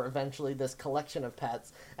 or eventually this collection of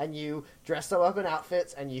pets, and you dress them up in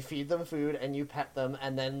outfits, and you feed them food, and you pet them,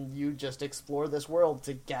 and then you just explore this world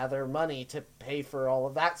to gather money to pay for all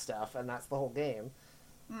of that stuff, and that's the whole game.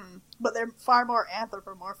 But they're far more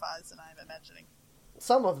anthropomorphized than I'm imagining.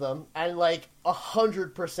 Some of them, and like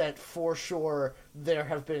 100% for sure, there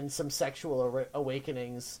have been some sexual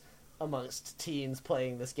awakenings amongst teens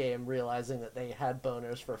playing this game, realizing that they had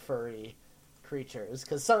boners for furry creatures,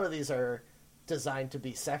 because some of these are designed to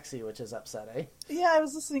be sexy, which is upsetting. Yeah, I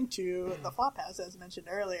was listening to the Flophouse, as mentioned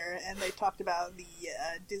earlier, and they talked about the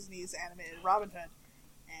Disney's animated Robin Hood,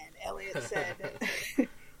 And Elliot said,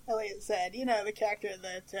 the character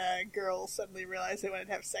that girls suddenly realized they wanted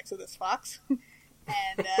to have sex with this fox.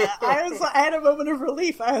 And I had a moment of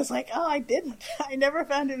relief. I was like, oh, I didn't. I never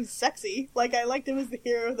found him sexy. Like, I liked him as the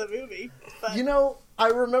hero of the movie. But... I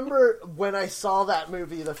remember when I saw that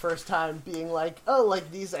movie the first time being like, oh, like,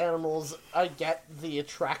 these animals, I get the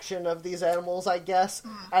attraction of these animals, I guess.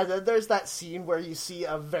 And then there's that scene where you see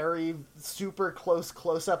a very super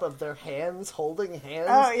close-up of their hands, holding hands.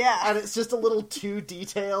 Oh, yeah. And it's just a little too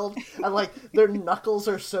detailed. And, like, their knuckles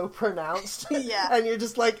are so pronounced. Yeah. And you're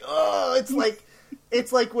just like, oh, it's like...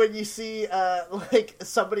 It's like when you see, like,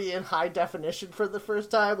 somebody in high definition for the first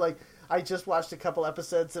time. Like, I just watched a couple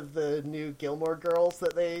episodes of the new Gilmore Girls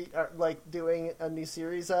that they are, like, doing a new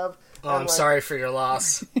series of. Oh, I'm sorry for your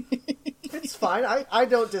loss. It's fine. I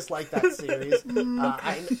don't dislike that series.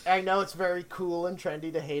 I know it's very cool and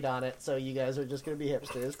trendy to hate on it, so you guys are just going to be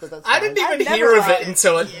hipsters, but that's fine. I didn't even hear of it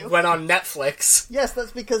until it went on Netflix. Yes,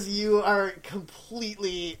 that's because you are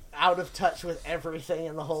completely out of touch with everything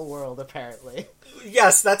in the whole world, apparently.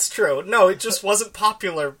 Yes, that's true. No, it just wasn't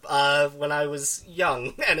popular when I was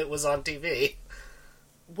young, and it was on TV.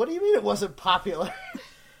 What do you mean it wasn't popular?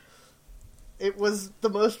 It was the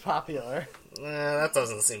most popular. That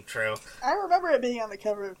doesn't seem true. I remember it being on the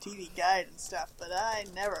cover of TV Guide and stuff, but I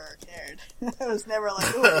never cared. I was never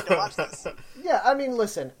like, ooh, I need to watch this. Yeah, I mean,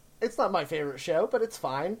 listen, it's not my favorite show, but it's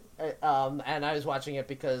fine. And I was watching it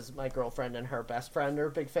because my girlfriend and her best friend are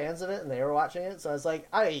big fans of it, and they were watching it, so I was like,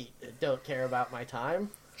 I don't care about my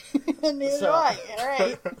time. Neither do I. All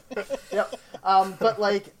right. Yep. But,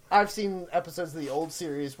 like, I've seen episodes of the old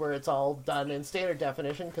series where it's all done in standard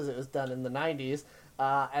definition because it was done in the 90s.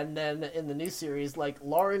 And then in the new series, like,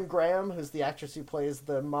 Lauren Graham, who's the actress who plays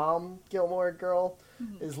the mom Gilmore Girl,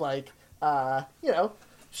 is like,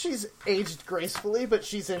 she's aged gracefully, but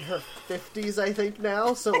she's in her 50s, I think,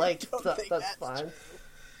 now. So, like, that's fine.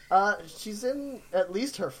 She's in at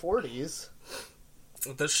least her 40s.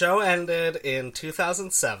 The show ended in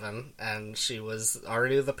 2007, and she was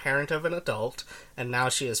already the parent of an adult, and now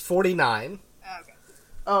she is 49. Okay.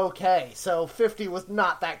 Okay, so 50 was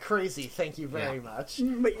not that crazy, thank you very much.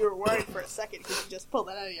 But you were worried for a second because you just pulled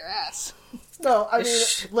that out of your ass. No, I mean,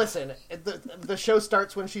 listen, the show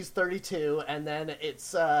starts when she's 32, and then it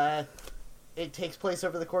takes place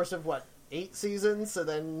over the course of, 8 seasons, so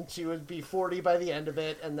then she would be 40 by the end of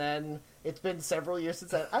it, and then it's been several years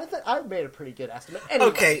since that. I've made a pretty good estimate. Anyway.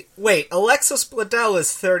 Okay, wait, Alexis Bledel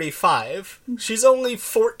is 35. She's only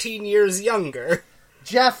 14 years younger.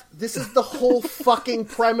 Jeff, this is the whole fucking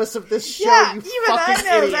premise of this show, yeah, you even fucking I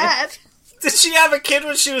know idiot. that. Did she have a kid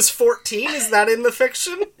when she was 14? Is that in the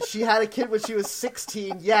fiction? She had a kid when she was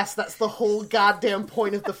 16. Yes, that's the whole goddamn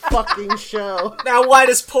point of the fucking show. Now why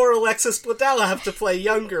does poor Alexis Bledel have to play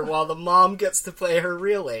younger while the mom gets to play her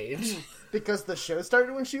real age? Because the show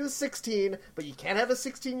started when she was 16, but you can't have a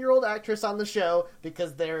 16-year-old actress on the show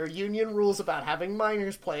because there are union rules about having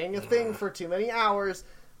minors playing a thing for too many hours,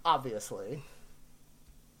 obviously.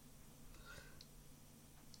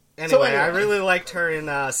 Anyway, I really liked her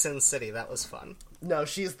in Sin City. That was fun. No,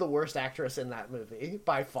 she's the worst actress in that movie,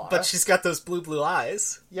 by far. But she's got those blue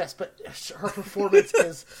eyes. Yes, but her performance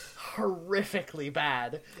is horrifically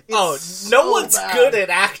bad. It's no one's bad. good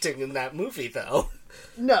at acting in that movie, though.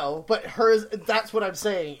 No, but hers, that's what I'm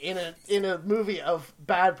saying. In a movie of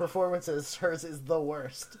bad performances, hers is the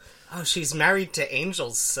worst. Oh, she's married to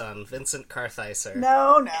Angel's son, Vincent Kartheiser.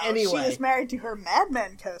 No. Anyway. She is married to her Mad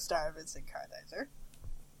Men co-star, Vincent Kartheiser.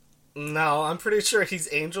 No, I'm pretty sure he's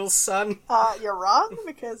Angel's son. You're wrong,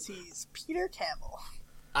 because he's Peter Campbell.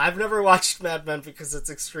 I've never watched Mad Men because it's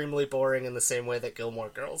extremely boring in the same way that Gilmore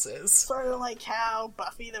Girls is. Sort of like how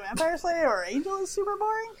Buffy the Vampire Slayer or Angel is super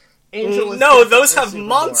boring? Angel is no, those have super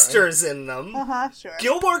monsters in them. Sure.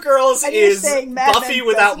 Gilmore Girls And you're is saying Mad Buffy Men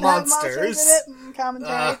without doesn't have monsters in monsters. it?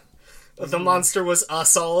 Commentary. The monster was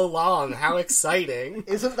us all along. How exciting.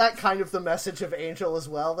 Isn't that kind of the message of Angel as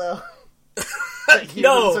well, though? That humans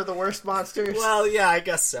No. are the worst monsters? Well, yeah, I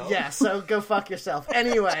guess so. Yeah, so go fuck yourself.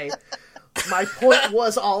 Anyway, my point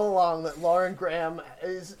was all along that Lauren Graham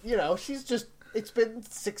is, it's been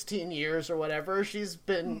 16 years or whatever. She's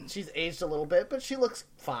aged a little bit, but she looks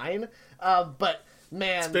fine. But,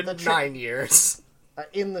 man... It's been 9 years.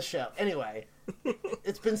 In the show. Anyway,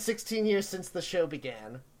 it's been 16 years since the show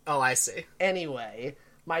began. Oh, I see. Anyway,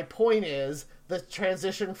 my point is, the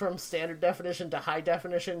transition from standard definition to high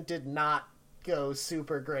definition did not go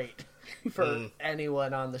super great for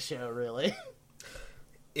anyone on the show, really.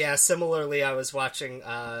 Yeah, similarly, I was watching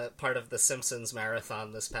part of the Simpsons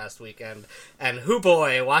marathon this past weekend, and hoo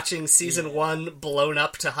boy, watching season 1 blown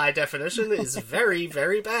up to high definition is very,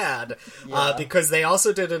 very bad. Because they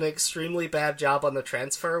also did an extremely bad job on the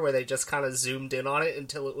transfer, where they just kind of zoomed in on it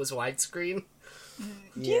until it was widescreen.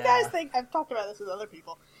 Do you guys think, I've talked about this with other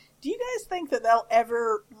people, do you guys think that they'll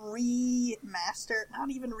ever remaster,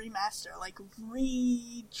 not even remaster, like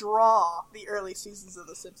redraw the early seasons of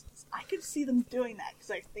The Simpsons? I could see them doing that,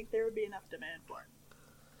 because I think there would be enough demand for it.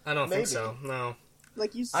 I don't think so, no.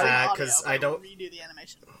 Like, you said audio, because I don't redo the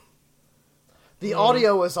animation. The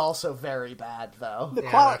audio was also very bad, though. The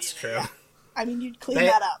quality that's of true. it, yeah. I mean, you'd clean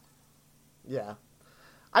that up. Yeah.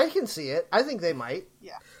 I can see it. I think they might.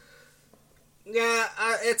 Yeah. Yeah,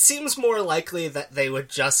 it seems more likely that they would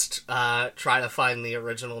just try to find the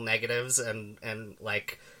original negatives and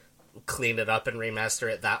like, clean it up and remaster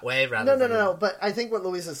it that way, rather than... No, but I think what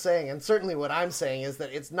Louise is saying, and certainly what I'm saying, is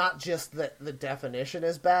that it's not just that the definition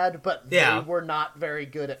is bad, but they were not very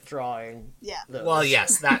good at drawing those. Well,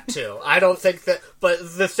 yes, that too. I don't think that...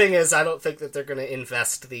 But the thing is, I don't think that they're going to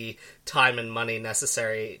invest the time and money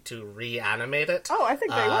necessary to reanimate it. Oh, I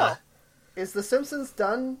think they will. Is The Simpsons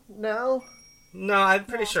done now? No, I'm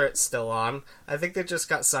pretty sure it's still on. I think they just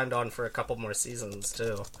got signed on for a couple more seasons,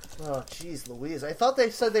 too. Oh, jeez, Louise. I thought they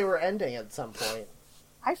said they were ending at some point.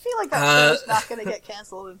 I feel like that show's not going to get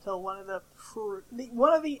canceled until one of the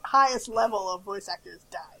highest level of voice actors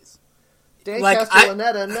dies. Dan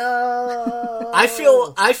Castellaneta, no! I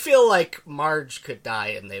feel like Marge could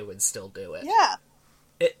die and they would still do it. Yeah.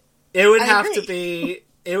 It would have to be...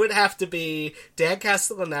 It would have to be Dan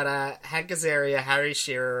Castellaneta, Hank Azaria, Harry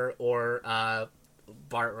Shearer, or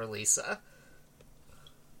Bart or Lisa.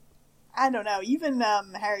 I don't know. Even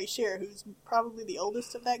Harry Shearer, who's probably the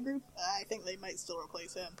oldest of that group, I think they might still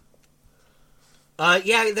replace him.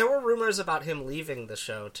 Yeah, there were rumors about him leaving the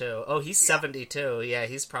show, too. Oh, he's 72. Yeah,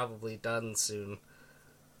 he's probably done soon.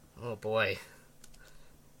 Oh, boy.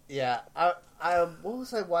 Yeah, what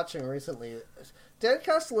was I watching recently? Dan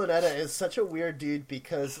Castellaneta is such a weird dude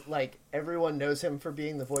because, like, everyone knows him for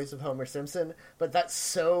being the voice of Homer Simpson, but that's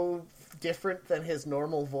so different than his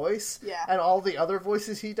normal voice. Yeah. And all the other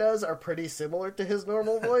voices he does are pretty similar to his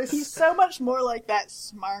normal voice. He's so much more like that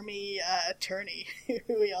smarmy attorney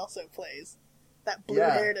who he also plays. That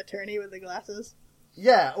blue-haired attorney with the glasses.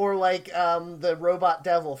 Yeah, or like the robot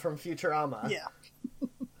devil from Futurama. Yeah.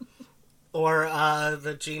 Or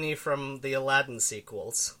the genie from the Aladdin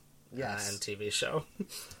sequels. Yes. And TV show.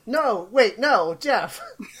 No, wait, no, Jeff.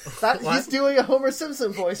 He's doing a Homer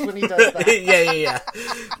Simpson voice when he does that. yeah.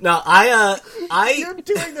 No, You're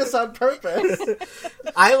doing this on purpose.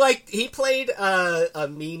 He played a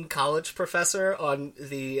mean college professor on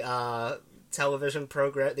the television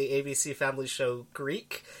program, the ABC Family show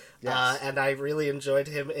Greek. Yes. And I really enjoyed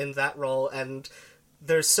him in that role, and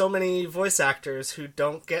there's so many voice actors who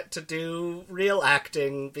don't get to do real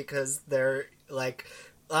acting because they're like,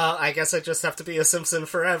 I guess I just have to be a Simpson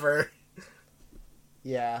forever.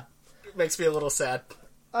 Yeah. It makes me a little sad.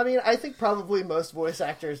 I mean, I think probably most voice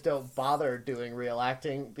actors don't bother doing real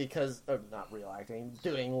acting because... not real acting,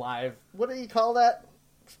 doing live... What do you call that?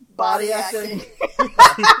 Body acting?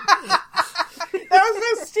 That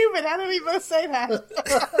was so stupid. How did we both say that?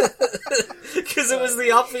 Because it was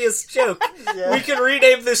the obvious joke. Yeah. We could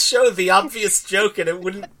rename this show The Obvious Joke and it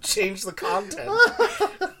wouldn't change the content.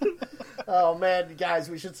 Oh man, guys,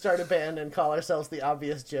 we should start a band and call ourselves The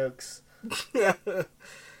Obvious Jokes. Pretty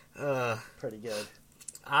good.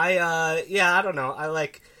 I don't know. I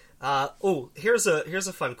like... here's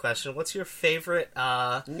a fun question. What's your favorite,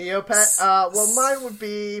 Neopet? Well, mine would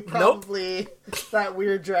be probably that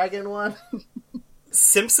weird dragon one.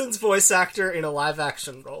 Simpsons voice actor in a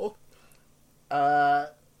live-action role?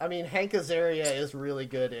 I mean, Hank Azaria is really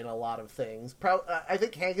good in a lot of things. I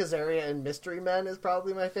think Hank Azaria in Mystery Men is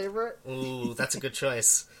probably my favorite. Ooh, that's a good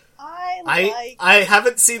choice. I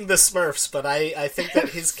haven't seen The Smurfs, but I think that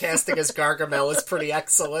his casting as Gargamel is pretty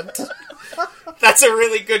excellent. That's a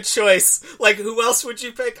really good choice. Like, who else would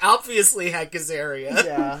you pick? Obviously Hank Azaria.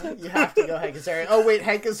 Yeah, you have to go Hank Azaria. Oh, wait,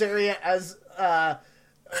 Hank Azaria as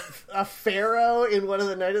a pharaoh in one of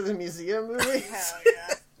the Night of the Museum movies? Hell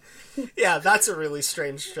yeah. Yeah, that's a really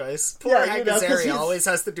strange choice. Poor Hank 'cause Azaria always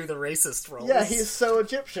has to do the racist roles. Yeah, he's so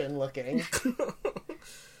Egyptian looking.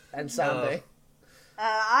 And sounding.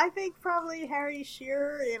 I think probably Harry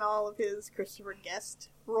Shearer in all of his Christopher Guest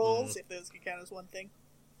roles, if those could count as one thing.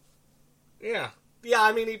 Yeah. Yeah,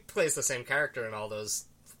 I mean, he plays the same character in all those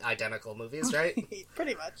identical movies, right?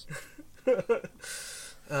 Pretty much.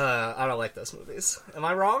 I don't like those movies. Am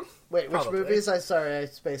I wrong? Wait, which Probably. movies? Sorry, I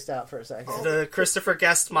spaced out for a second. The Christopher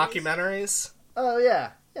Guest mockumentaries? Oh,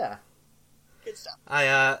 yeah. Yeah. Good stuff. I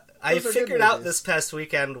Those are good figured out movies. this past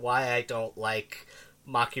weekend why I don't like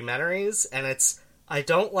mockumentaries, and it's I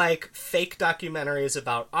don't like fake documentaries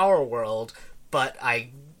about our world, but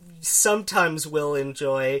I sometimes will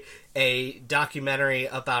enjoy a documentary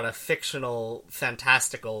about a fictional,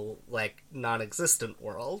 fantastical, like, non-existent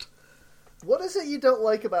world. What is it you don't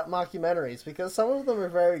like about mockumentaries? Because some of them are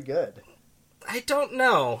very good. I don't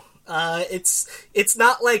know. It's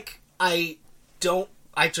not like I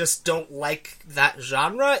just don't like that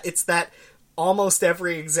genre. It's that almost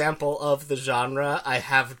every example of the genre I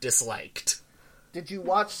have disliked. Did you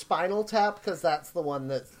watch Spinal Tap? Because that's the one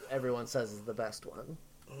that everyone says is the best one.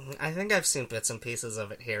 I think I've seen bits and pieces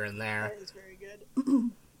of it here and there. That is very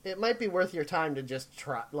good. It might be worth your time to just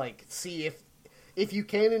try, see if you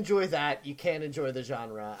can enjoy that, you can enjoy the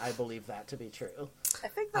genre. I believe that to be true. I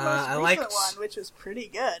think the most recent liked- one, which was pretty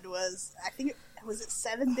good, was was it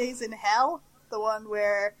 7 Days in Hell? The one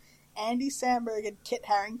where Andy Samberg and Kit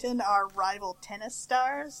Harington are rival tennis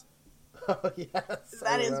stars. Oh yes,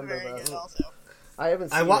 That is very good. Also, I haven't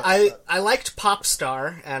seen I liked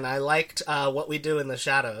Popstar, and I liked What We Do in the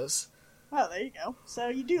Shadows. oh, there you go. So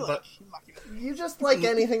you do like mockumentaries. You just like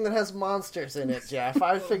anything that has monsters in it, Jeff.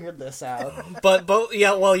 I figured this out. But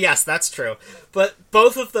yes, that's true. But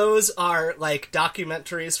both of those are like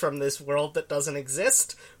documentaries from this world that doesn't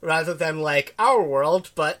exist, rather than like our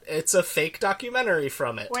world, but it's a fake documentary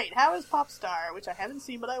from it. Wait, how is Popstar, which I haven't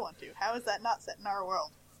seen but I want to, how is that not set in our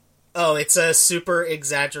world? Oh, it's a super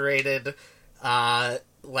exaggerated,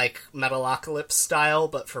 like Metalocalypse style,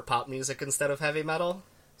 but for pop music instead of heavy metal.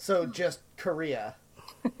 So just Korea.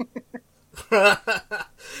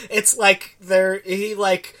 It's like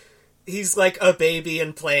he's like a baby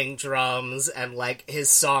and playing drums, and like his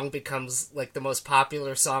song becomes like the most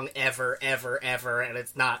popular song ever, and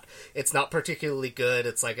it's not particularly good.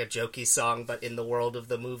 It's like a jokey song, but in the world of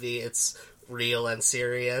the movie, it's real and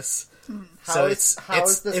serious. How is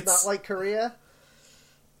this not like Korea?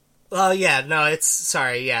 Oh yeah, no,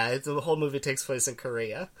 the whole movie takes place in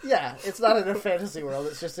Korea. Yeah, it's not in a fantasy world,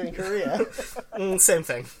 it's just in Korea. Same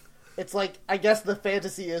thing. It's like, I guess the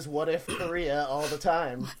fantasy is what if Korea all the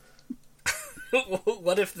time.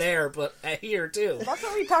 What if there, but here too? That's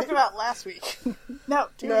what we talked about last week. No,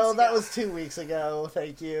 2 weeks No, that ago. was 2 weeks ago,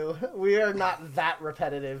 thank you. We are not that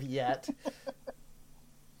repetitive yet.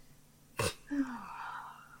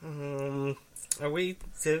 Are we?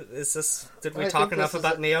 Did we I talk think enough this is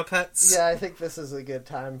about Neopets? Yeah, I think this is a good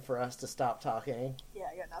time for us to stop talking. Yeah,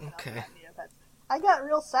 I got nothing Okay. else about Neopets. I got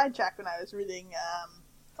real sidetracked when I was reading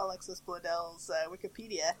Alexis Bledell's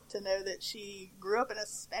Wikipedia to know that she grew up in a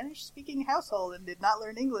Spanish-speaking household and did not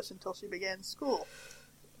learn English until she began school.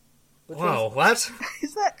 Whoa, what?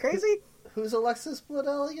 Is that crazy? Who's Alexis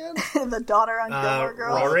Bledel again? The daughter on Gilmore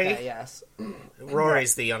Girls. Rory? Okay, yes.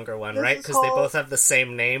 Rory's the younger one, There's right? this Because they whole- both have the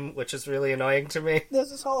same name, which is really annoying to me. There's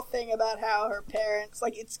this whole thing about how her parents,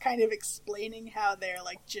 like, it's kind of explaining how they're,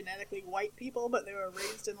 like, genetically white people, but they were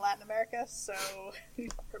raised in Latin America, so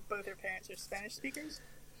both her parents are Spanish speakers.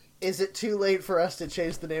 Is it too late for us to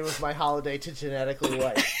change the name of my holiday to Genetically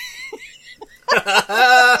White?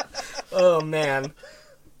 Oh, man.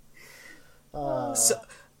 That's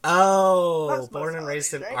most Born and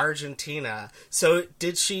raised in holidays, right? Argentina. So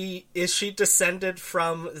is she descended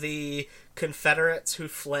from the Confederates who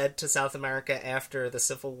fled to South America after the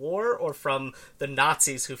Civil War, or from the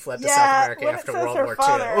Nazis who fled to South America when after it says World her War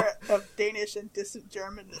father II? of Danish and distant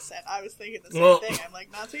German descent, I was thinking the same Well- thing. I'm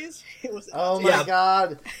like, Nazis? It was Oh Nazis. my Yeah.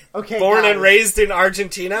 god. Okay, Born guys, and raised in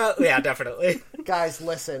Argentina? Yeah, definitely. guys,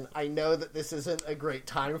 listen. I know that this isn't a great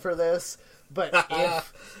time for this, but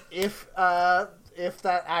if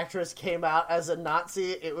that actress came out as a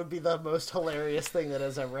Nazi, it would be the most hilarious thing that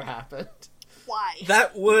has ever happened. Why?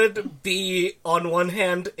 That would be, on one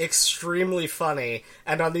hand, extremely funny,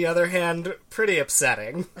 and on the other hand, pretty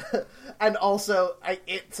upsetting. And also,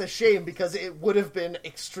 it's a shame because it would have been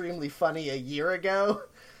extremely funny a year ago.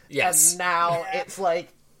 Yes. And now Yeah. it's like,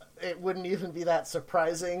 it wouldn't even be that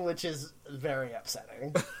surprising, which is very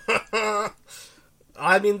upsetting.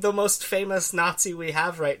 I mean, the most famous Nazi we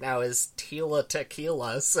have right now is Tila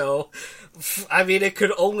Tequila, so, I mean, it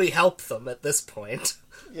could only help them at this point.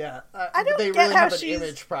 Yeah. I don't they get really how have an she's-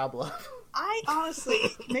 image problem. I honestly,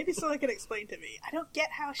 maybe someone could explain to me, I don't get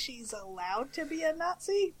how she's allowed to be a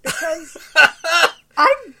Nazi, because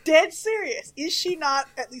I'm dead serious. Is she not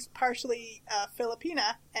at least partially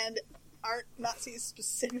Filipina, and aren't Nazis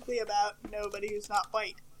specifically about nobody who's not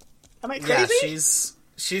white? Am I Yeah, crazy?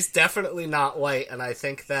 she's definitely not white, and I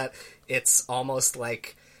think that it's almost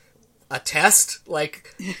like a test,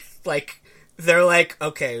 like they're like,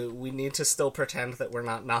 okay, we need to still pretend that we're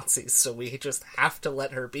not Nazis, so we just have to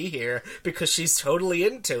let her be here because she's totally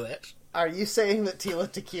into it. Are you saying that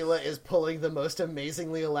Tila Tequila is pulling the most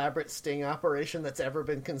amazingly elaborate sting operation that's ever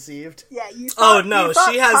been conceived? Yeah, you thought, Oh, no, you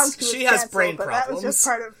thought she has- Punk was she has canceled, brain but that was problems. just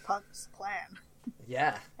part of Punk's plan.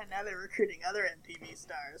 Yeah. And now they're recruiting other MTV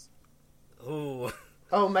stars. Ooh.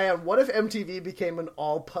 Oh man, what if MTV became an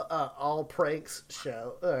all pranks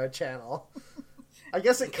channel? I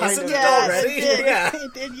guess it kind Isn't of it Yeah, already? it did. Yeah.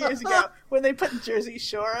 It did years ago when they put Jersey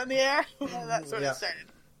Shore on the air. That's when Yeah. it started.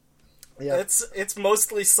 Yeah, It's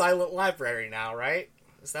mostly Silent Library now, right?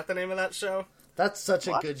 Is that the name of that show? that's such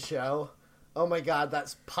a What? good show. Oh my god,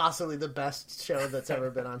 that's possibly the best show that's ever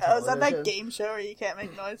been on Oh, is television. that that game show where you can't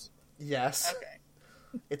make noise? Yes.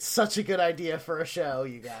 Okay. It's such a good idea for a show,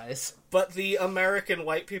 you guys. But the American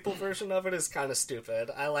white people version of it is kind of stupid.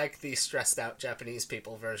 I like the stressed out Japanese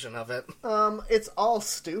people version of it. It's all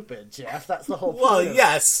stupid, Jeff. That's the whole point. Well, of it.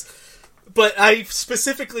 yes. But I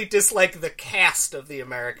specifically dislike the cast of the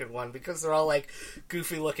American one because they're all like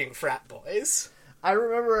goofy looking frat boys. I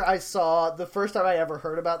remember I saw, the first time I ever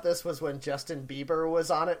heard about this was when Justin Bieber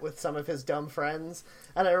was on it with some of his dumb friends.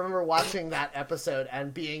 And I remember watching that episode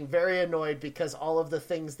and being very annoyed because all of the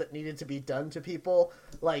things that needed to be done to people,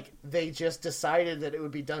 like, they just decided that it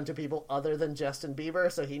would be done to people other than Justin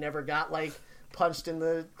Bieber, so he never got, like, punched in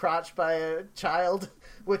the crotch by a child,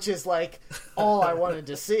 which is, like, all I wanted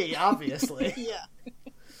to see, obviously. Yeah.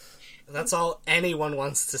 That's all anyone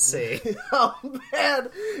wants to see. Oh, man,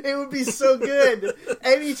 it would be so good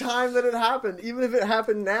any time that it happened, even if it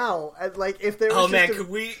happened now. And, like, if there was Oh just man, a... could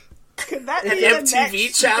we... Could that be An the MTV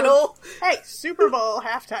next channel? Hey, Super Bowl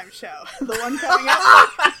halftime show. The one coming up.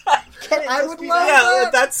 Can it I just would be love that? Yeah,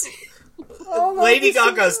 that's... Oh, that'd Lady be so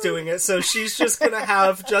Gaga's good. doing it, so she's just gonna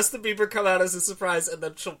have Justin Bieber come out as a surprise, and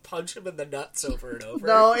then she'll punch him in the nuts over and over.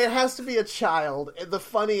 No, it has to be a child. The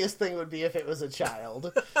funniest thing would be if it was a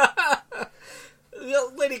child.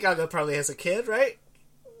 Lady Gaga probably has a kid, right?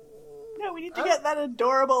 No, we need to get that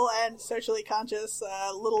adorable and socially conscious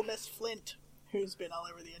Little Miss Flint, who's been all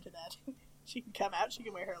over the internet. She can come out, she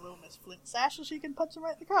can wear her Little Miss Flint sash, and she can punch him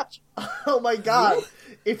right in the crotch. Oh my god.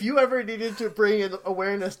 If you ever needed to bring in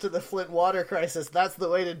awareness to the Flint water crisis, that's the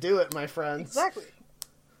way to do it, my friends. Exactly.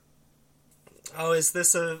 Oh, is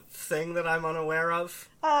this a thing that I'm unaware of?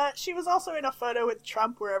 She was also in a photo with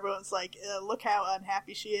Trump where everyone's like, look how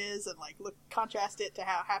unhappy she is, and like, look, contrast it to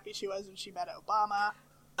how happy she was when she met Obama.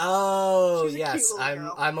 Oh, She's a cute yes, little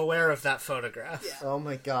girl. I'm aware of that photograph. Yeah. Oh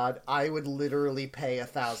my god. I would literally pay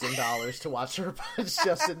 $1,000 to watch her punch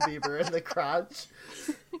Justin Bieber in the crotch.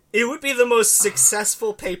 It would be the most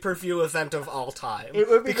successful pay-per-view event of all time. It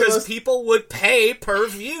would be the because most- people would pay per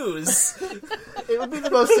views. It would be the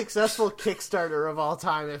most successful Kickstarter of all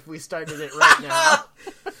time if we started it right now.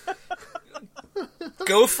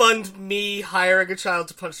 Go fund me hiring a child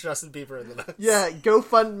to punch Justin Bieber in the nuts. Yeah,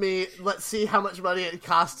 GoFundMe. Let's see how much money it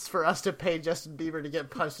costs for us to pay Justin Bieber to get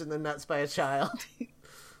punched in the nuts by a child.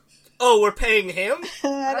 Oh, we're paying him? I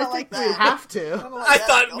don't I like think we that. have to. don't like I that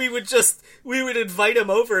thought at all. we would invite him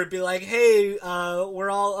over and be like, hey, we're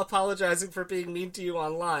all apologizing for being mean to you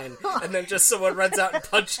online. And then just someone runs out and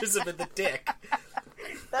punches him in the dick.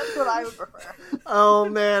 That's what I would prefer. Oh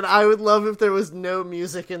man, I would love if there was no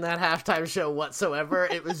music in that halftime show whatsoever.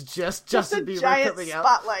 It was just Just a Justin Bieber giant coming out.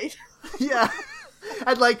 spotlight. Yeah.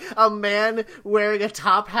 And like a man wearing a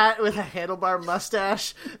top hat with a handlebar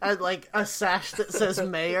mustache and like a sash that says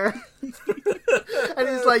mayor. And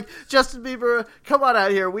he's like, Justin Bieber, come on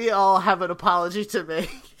out here. We all have an apology to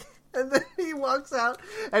make. And then he walks out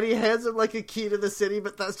and he hands him like a key to the city,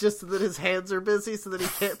 but that's just so that his hands are busy so that he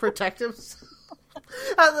can't protect himself.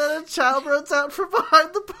 And then a child runs out from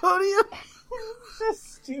behind the podium. So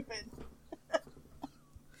stupid.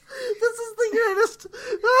 This is the greatest.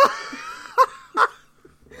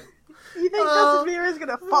 You think Justin Bieber is going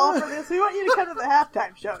to fall for this? We want you to come to the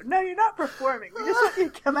halftime show. No, you're not performing. We just want you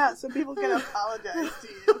to come out so people can apologize to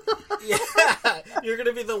you. Yeah, you're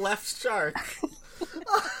gonna be the left shark.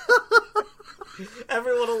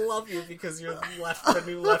 Everyone will love you because you're the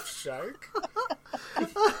new left shark.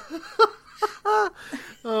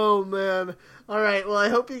 Oh man. Alright, well I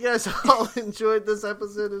hope you guys all enjoyed this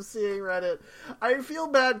episode of Seeing Reddit. I feel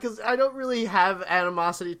bad because I don't really have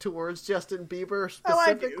animosity towards Justin Bieber Oh,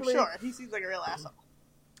 I do, specifically. sure. He seems like a real asshole.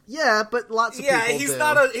 Yeah, but lots of Yeah, people he's do.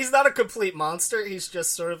 not a complete monster. He's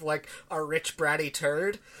just sort of like a rich bratty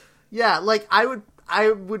turd. Yeah, like I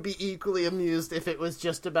would be equally amused if it was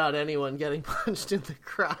just about anyone getting punched in the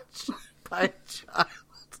crotch by a child.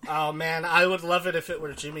 Oh man, I would love it if it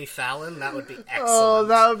were Jimmy Fallon. That would be excellent. Oh,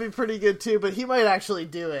 that would be pretty good too. But he might actually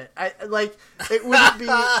do it. It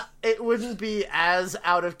wouldn't be as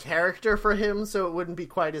out of character for him, so it wouldn't be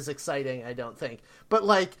quite as exciting. I don't think. But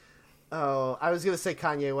I was gonna say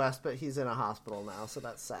Kanye West, but he's in a hospital now, so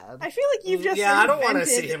that's sad. I feel like you've just I don't want to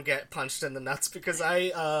see him get punched in the nuts because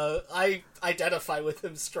I identify with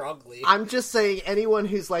him strongly. I'm just saying anyone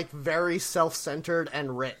who's very self-centered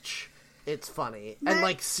and rich, it's funny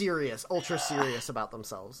and serious, ultra serious about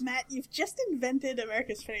themselves. Matt, you've just invented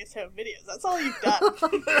America's Funniest Home Videos. That's all you've done.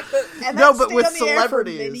 And No, that's but stayed with on the air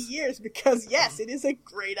celebrities. for many years because yes, it is a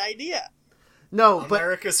great idea. No, but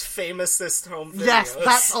America's Famousest Home Videos. yes,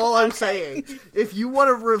 that's all I'm saying. If you want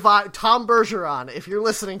to revive Tom Bergeron, if you're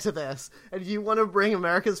listening to this, and you want to bring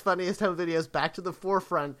America's Funniest Home Videos back to the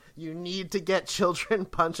forefront, you need to get children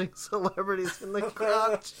punching celebrities in the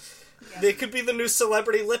crotch. They could be the new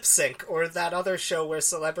Celebrity Lip Sync, or that other show where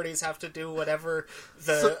celebrities have to do whatever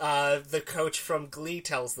the coach from Glee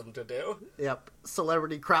tells them to do. Yep,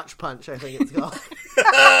 Celebrity Crotch Punch, I think it's called.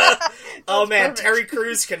 Oh man, perfect. Terry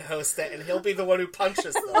Crews can host it, and he'll be the one who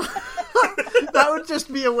punches them. That would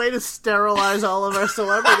just be a way to sterilize all of our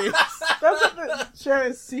celebrities. That's what the show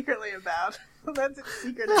is secretly about. That's its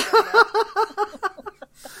secret agenda.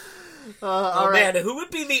 Oh right. man, who would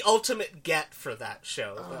be the ultimate get for that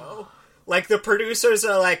show, though? The producers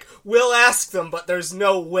are like, we'll ask them, but there's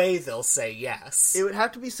no way they'll say yes. It would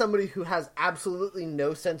have to be somebody who has absolutely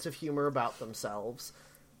no sense of humor about themselves.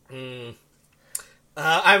 There's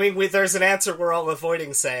an answer we're all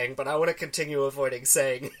avoiding saying, but I want to continue avoiding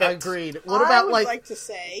saying it. Agreed. What I about would like to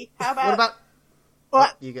say, how about What about?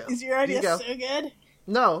 what? You go. Is your idea You go. so good?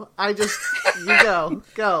 No, you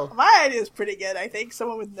go. My idea is pretty good, I think.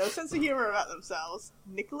 Someone with no sense of humor about themselves.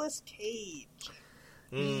 Nicolas Cage.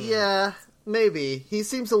 Yeah, maybe. He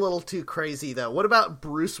seems a little too crazy, though. What about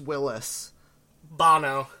Bruce Willis?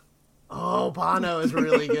 Bono. Oh, Bono is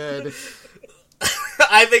really good.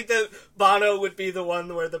 I think that Bono would be the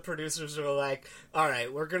one where the producers are like,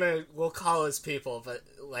 alright, we'll call his people, but,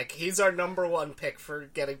 he's our number one pick for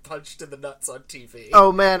getting punched in the nuts on TV.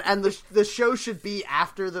 Oh, man, and the show should be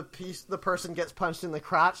after the person gets punched in the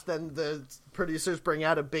crotch, then the producers bring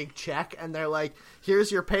out a big check, and they're like,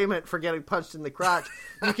 here's your payment for getting punched in the crotch.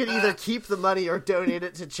 You can either keep the money or donate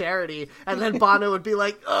it to charity. And then Bono would be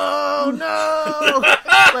like, oh, no!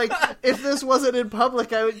 If this wasn't in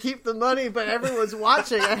public, I would keep the money, but everyone's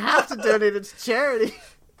watching. I have to donate it to charity.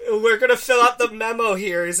 We're gonna fill out the memo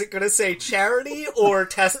here. Is it gonna say charity or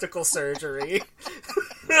testicle surgery?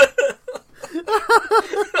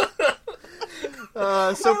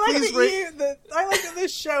 So please rate... I like that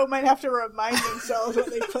this show might have to remind themselves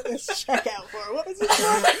what they put this check out for. What was it for?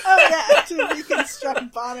 Oh yeah, to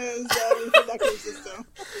reconstruct Bono's reproductive system.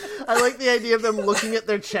 I like the idea of them looking at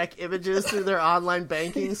their check images through their online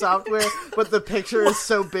banking software, but the picture is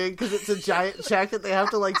so big because it's a giant check that they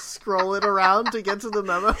have to scroll it around to get to the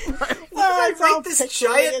memo. What did I write this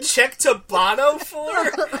giant check to Bono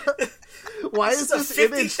for? Why is this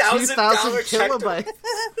image $50,000 2,000 check to- kilobytes?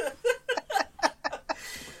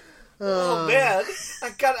 Oh man,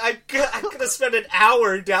 I'm gonna spend an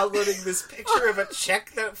hour downloading this picture of a check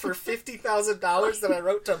for $50,000 that I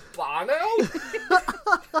wrote to Bono.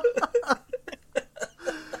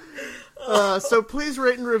 So please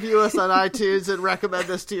rate and review us on iTunes and recommend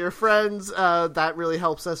us to your friends. That really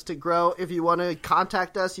helps us to grow. If you want to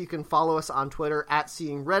contact us, you can follow us on Twitter at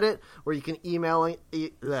SeeingReddit, or you can email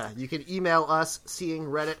us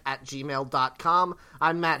seeingreddit@gmail.com.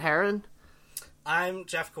 I'm Matt Herron. I'm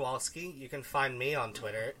Jeff Kowalski. You can find me on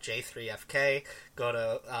Twitter, J3FK. Go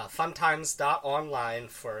to funtimes.online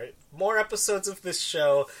for more episodes of this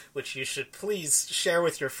show, which you should please share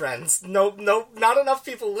with your friends. No, not enough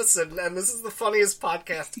people listen, and this is the funniest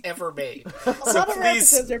podcast ever made. A lot of our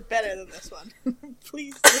episodes are better than this one.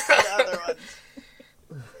 Please listen to other ones.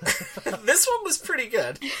 This one was pretty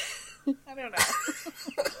good. I don't know.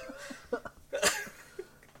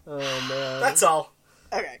 Oh, man. That's all.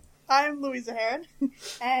 Okay. I'm Louisa Heron,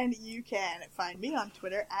 and you can find me on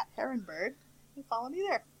Twitter at Heronbird, and follow me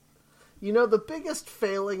there. You know, the biggest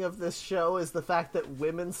failing of this show is the fact that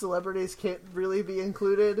women celebrities can't really be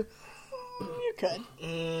included. You could.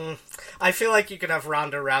 I feel like you could have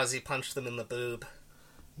Ronda Rousey punch them in the boob.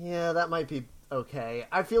 Yeah, that might be okay.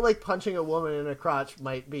 I feel like punching a woman in a crotch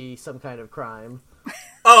might be some kind of crime.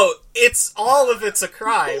 Oh, all of it's a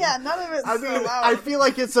crime. Yeah, none of it's allowed. I feel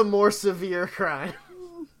like it's a more severe crime.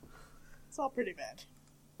 It's all pretty bad.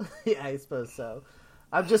 Yeah, I suppose so.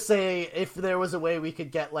 I'm just saying, if there was a way we could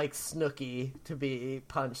get, Snooki to be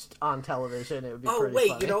punched on television, it would be pretty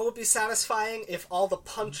funny. You know what would be satisfying? If all the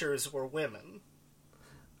punchers were women.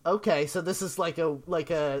 Okay, so this is like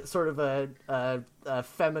a sort of a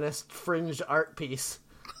feminist fringe art piece.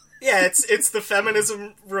 Yeah, it's the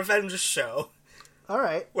feminism revenge show. All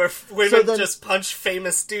right. Where women just punch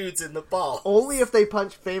famous dudes in the balls. Only if they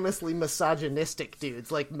punch famously misogynistic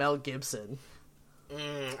dudes like Mel Gibson.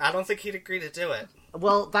 I don't think he'd agree to do it.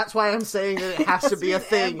 Well, that's why I'm saying that it has to be a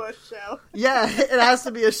thing. Ambush show. Yeah, it has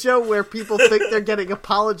to be a show where people think they're getting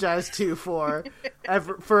apologized to for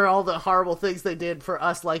all the horrible things they did for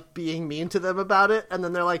us, like being mean to them about it, and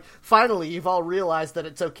then they're like, finally, you've all realized that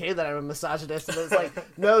it's okay that I'm a misogynist, and it's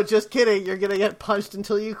like, no, just kidding, you're gonna get punched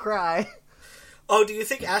until you cry. Oh, do you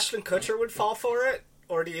think Ashton Kutcher would fall for it?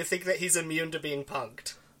 Or do you think that he's immune to being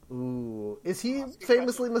punked? Ooh, is he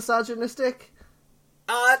famously misogynistic?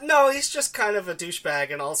 No, he's just kind of a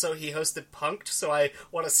douchebag, and also he hosted Punked, so I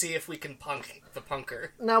want to see if we can punk the punker.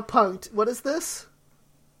 Now, Punked, what is this?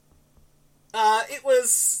 It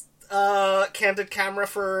was, Candid Camera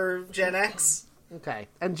for Gen X. Okay,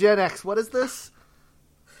 and Gen X, what is this?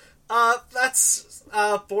 That's,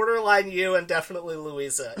 borderline you and definitely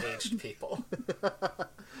Louisa aged people.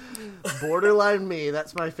 Borderline me,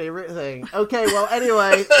 that's my favorite thing. Okay, well,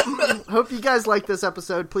 anyway, hope you guys like this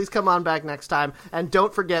episode. Please come on back next time, and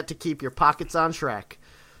don't forget to keep your pockets on Shrek.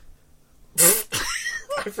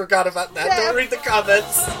 I forgot about that. Don't read the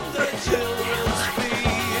comments.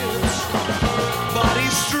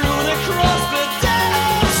 Bodies strewn across the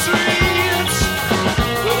dead streets,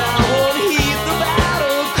 but I won't heed the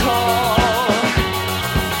battle call.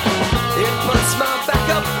 It puts my back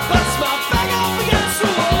up against the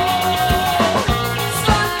wall.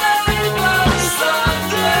 Sunday, bloody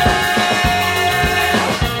Sunday.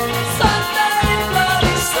 Sunday,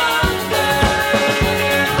 bloody Sunday.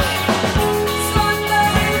 Sunday,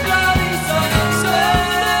 bloody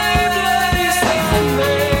Sunday.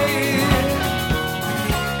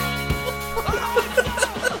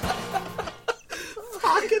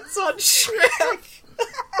 Pockets on Shrek.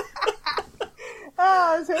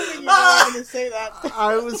 I was hoping you were going to say that.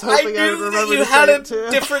 I was I hoping I would knew remember that you to had say a it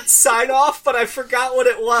too. different sign-off, but I forgot what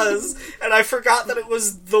it was, and I forgot that it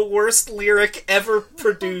was the worst lyric ever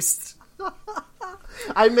produced.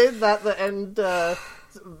 I made that the end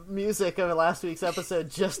music of last week's episode,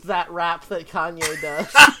 just that rap that Kanye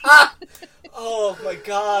does. Oh my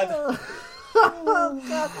god.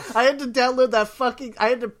 I had to download that I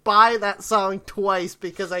had to buy that song twice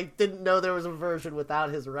because I didn't know there was a version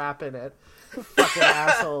without his rap in it. Fucking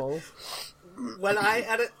assholes. When I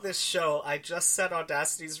edit this show, I just set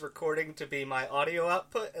Audacity's recording to be my audio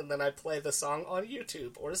output, and then I play the song on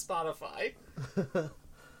YouTube or Spotify.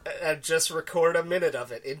 And just record a minute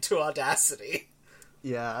of it into Audacity.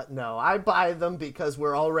 Yeah, no, I buy them because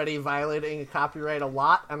we're already violating copyright a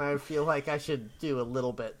lot, and I feel like I should do a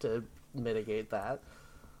little bit to mitigate that.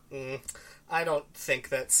 I don't think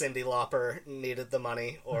that Cyndi Lauper needed the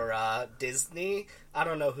money, or Disney. I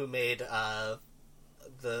don't know who made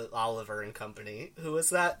the Oliver and Company. Who is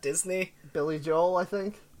that? Disney? Billy Joel, I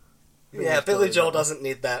think? Yeah, Billy Joel doesn't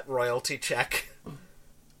need that royalty check.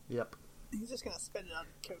 Yep. He's just going to spend it on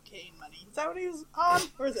cocaine money. Is that what he was on?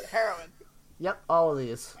 Or is it heroin? Yep, all of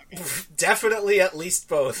these. Definitely at least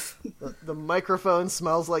both. The microphone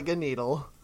smells like a needle.